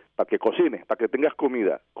cocines, para que tengas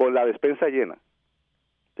comida, con la despensa llena.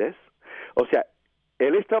 ¿Ves? O sea,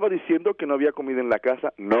 él estaba diciendo que no había comida en la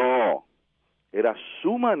casa. No, era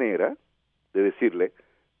su manera de decirle,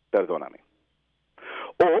 perdóname.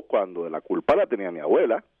 O cuando la culpa la tenía mi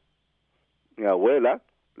abuela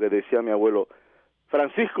le decía a mi abuelo,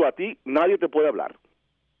 Francisco, a ti nadie te puede hablar.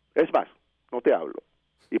 Es más, no te hablo.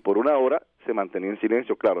 Y por una hora se mantenía en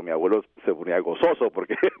silencio. Claro, mi abuelo se ponía gozoso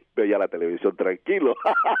porque veía la televisión tranquilo.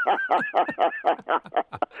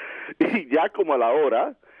 Y ya como a la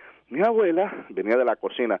hora, mi abuela venía de la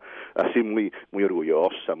cocina así muy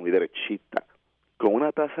orgullosa, muy derechita, con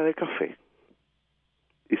una taza de café.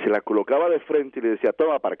 Y se la colocaba de frente y le decía,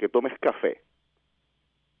 toma para que tomes café.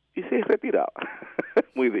 Y se retiraba.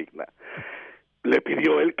 Muy digna. ¿Le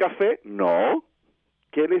pidió el café? No.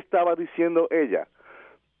 ¿Qué le estaba diciendo ella?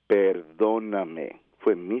 Perdóname,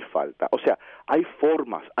 fue mi falta. O sea, hay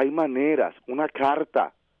formas, hay maneras, una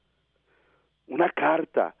carta, una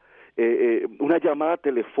llamada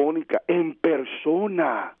telefónica, en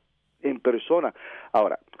persona.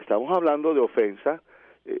 Ahora, estamos hablando de ofensa,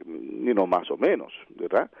 más o menos,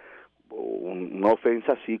 ¿verdad? Una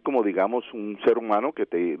ofensa así como, digamos, un ser humano que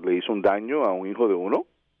le hizo un daño a un hijo de uno,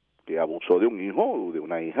 que abusó de un hijo o de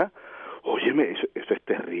una hija. Óyeme, eso es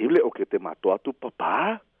terrible, o que te mató a tu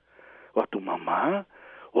papá o a tu mamá.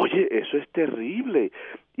 Oye, eso es terrible.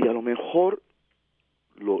 Y a lo mejor,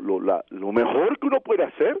 lo mejor que uno puede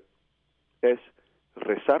hacer es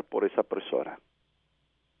rezar por esa persona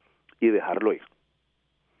y dejarlo ir.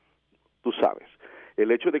 Tú sabes,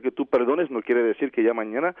 el hecho de que tú perdones no quiere decir que ya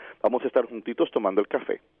mañana vamos a estar juntitos tomando el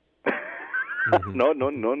café.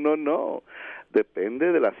 No.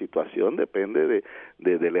 Depende de la situación, depende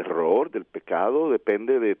del error, del pecado,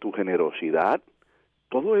 depende de tu generosidad.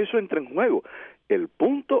 Todo eso entra en juego. El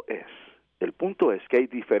punto es que hay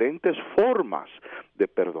diferentes formas de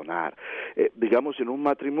perdonar. Digamos, en un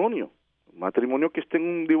matrimonio que esté en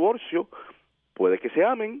un divorcio, puede que se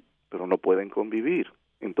amen, pero no pueden convivir.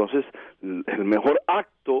 Entonces, el mejor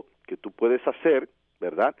acto que tú puedes hacer,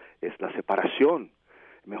 ¿verdad?, es la separación.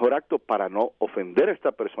 El mejor acto para no ofender a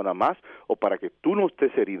esta persona más o para que tú no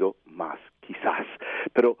estés herido más, quizás.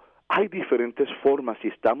 Pero hay diferentes formas y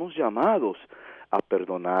estamos llamados a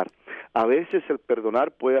perdonar. A veces el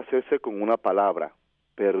perdonar puede hacerse con una palabra.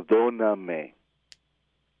 Perdóname.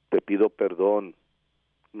 Te pido perdón.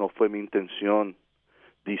 No fue mi intención.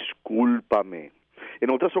 Discúlpame.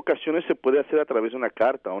 En otras ocasiones se puede hacer a través de una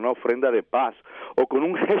carta, una ofrenda de paz o con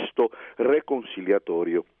un gesto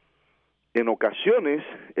reconciliatorio. En ocasiones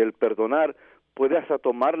el perdonar puede hasta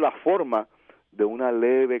tomar la forma de una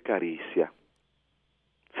leve caricia.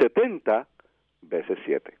 70 veces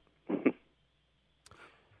 7.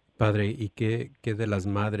 Padre, ¿y qué de las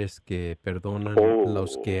madres que perdonan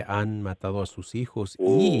los que han matado a sus hijos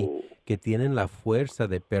y que tienen la fuerza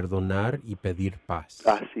de perdonar y pedir paz?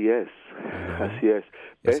 Así es, así es.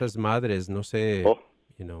 ¿Ves? Esas madres, no sé,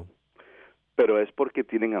 Pero es porque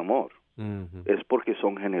tienen amor, es porque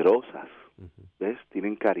son generosas, ¿ves?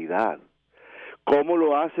 Tienen caridad. ¿Cómo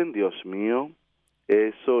lo hacen? Dios mío,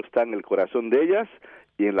 eso está en el corazón de ellas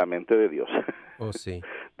y en la mente de Dios. Oh, sí.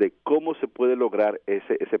 De cómo se puede lograr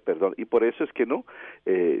ese perdón. Y por eso es que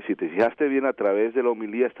si te fijaste bien a través de la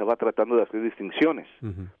homilía, estaba tratando de hacer distinciones,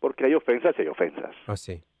 porque hay ofensas y hay ofensas. Oh,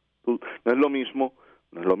 sí. No es lo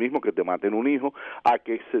mismo que te maten un hijo a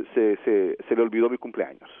que se le olvidó mi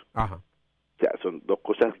cumpleaños. Ajá. O sea, son dos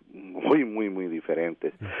cosas muy, muy, muy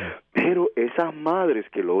diferentes. Pero esas madres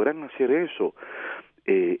que logran hacer eso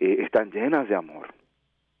están llenas de amor.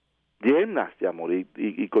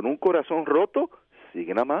 Y con un corazón roto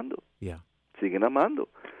siguen amando. Siguen amando.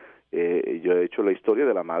 Yo he hecho la historia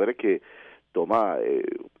de la madre que toma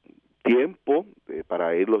tiempo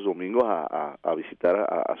para ir los domingos a visitar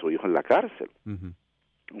a su hijo en la cárcel,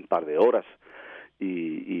 un par de horas,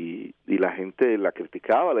 y la gente la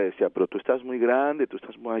criticaba, le decía, pero tú estás muy grande, tú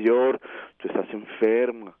estás mayor, tú estás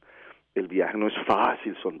enferma, el viaje no es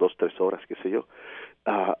fácil, son 2-3 horas, qué sé yo.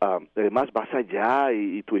 Además vas allá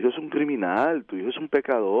y tu hijo es un criminal, tu hijo es un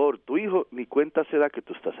pecador, tu hijo ni cuenta se da que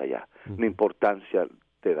tú estás allá, ni importancia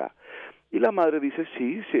te da. Y la madre dice,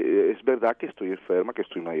 sí, es verdad que estoy enferma, que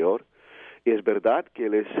estoy mayor, Es verdad que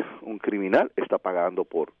él es un criminal, está pagando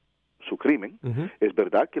por su crimen. Es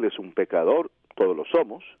verdad que él es un pecador, todos lo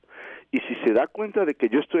somos. Y si se da cuenta de que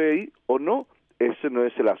yo estoy ahí o no, ese no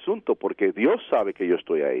es el asunto, porque Dios sabe que yo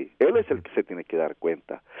estoy ahí. Él es el que se tiene que dar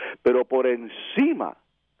cuenta. Pero por encima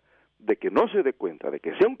de que no se dé cuenta, de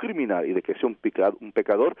que sea un criminal y de que sea un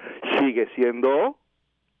pecador, sigue siendo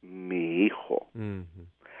mi hijo.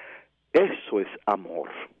 Eso es amor.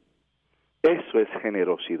 Eso es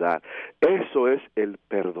generosidad. Eso es el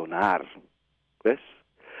perdonar. ¿Ves?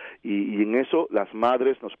 Y en eso las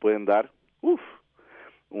madres nos pueden dar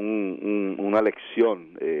una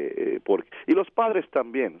lección. Y los padres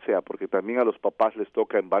también, o sea, porque también a los papás les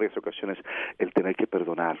toca en varias ocasiones el tener que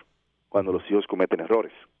perdonar cuando los hijos cometen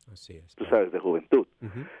errores. Así es. Tú sabes, de juventud.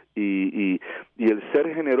 Y el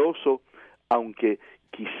ser generoso, aunque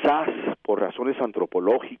quizás por razones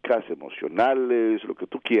antropológicas, emocionales, lo que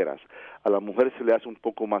tú quieras, a la mujer se le hace un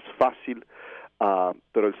poco más fácil,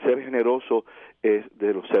 pero el ser generoso es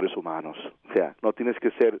de los seres humanos. O sea, no tienes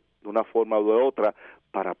que ser de una forma u otra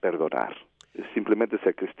para perdonar. Es simplemente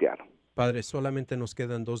ser cristiano. Padre, solamente nos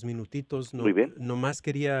quedan 2 minutitos. Muy bien. Nomás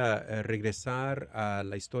quería regresar a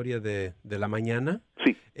la historia de la mañana.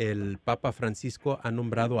 Sí. El Papa Francisco ha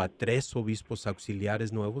nombrado a 3 obispos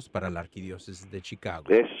auxiliares nuevos para la Arquidiócesis de Chicago.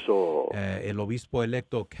 Eso. El obispo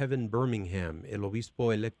electo Kevin Birmingham, el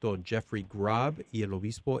obispo electo Jeffrey Grubb y el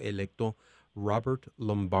obispo electo Robert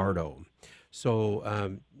Lombardo.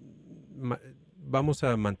 Vamos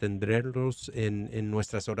a mantenerlos en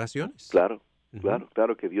nuestras oraciones. Claro.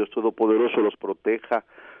 Claro, que Dios Todopoderoso los proteja,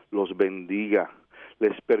 los bendiga,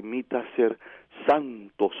 les permita ser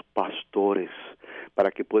santos pastores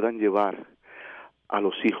para que puedan llevar a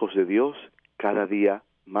los hijos de Dios cada día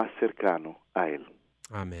más cercano a Él.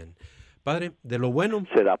 Amén. Padre, de lo bueno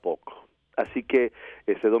se da poco. Así que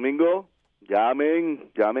este domingo llamen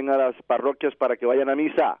a las parroquias para que vayan a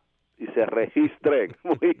misa y se registren,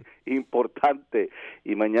 muy importante.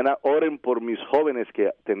 Y mañana oren por mis jóvenes que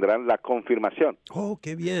tendrán la confirmación. ¡Oh,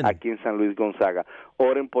 qué bien! Aquí en San Luis Gonzaga.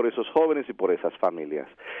 Oren por esos jóvenes y por esas familias.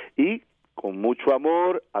 Y con mucho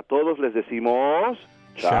amor a todos les decimos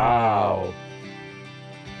 ¡chao!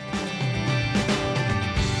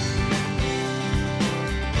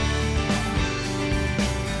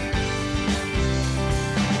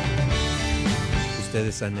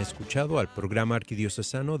 Ustedes han escuchado al programa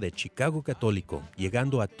arquidiocesano de Chicago Católico,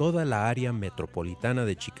 llegando a toda la área metropolitana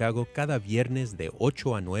de Chicago cada viernes de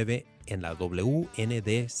 8 a 9 en la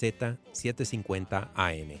WNDZ 750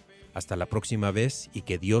 AM. Hasta la próxima vez y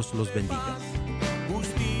que Dios los bendiga.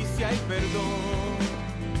 Justicia y perdón.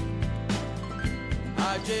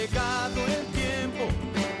 Ha llegado el tiempo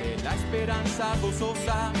de la esperanza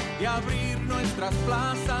gozosa de abrir nuestras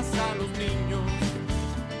plazas a los niños.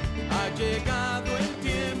 Ha llegado el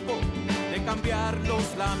tiempo de cambiar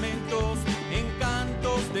los lamentos en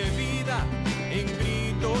cantos de vida, en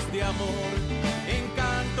gritos de amor, en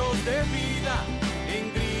cantos de vida,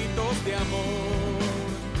 en gritos de amor.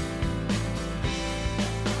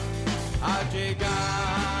 Ha llegado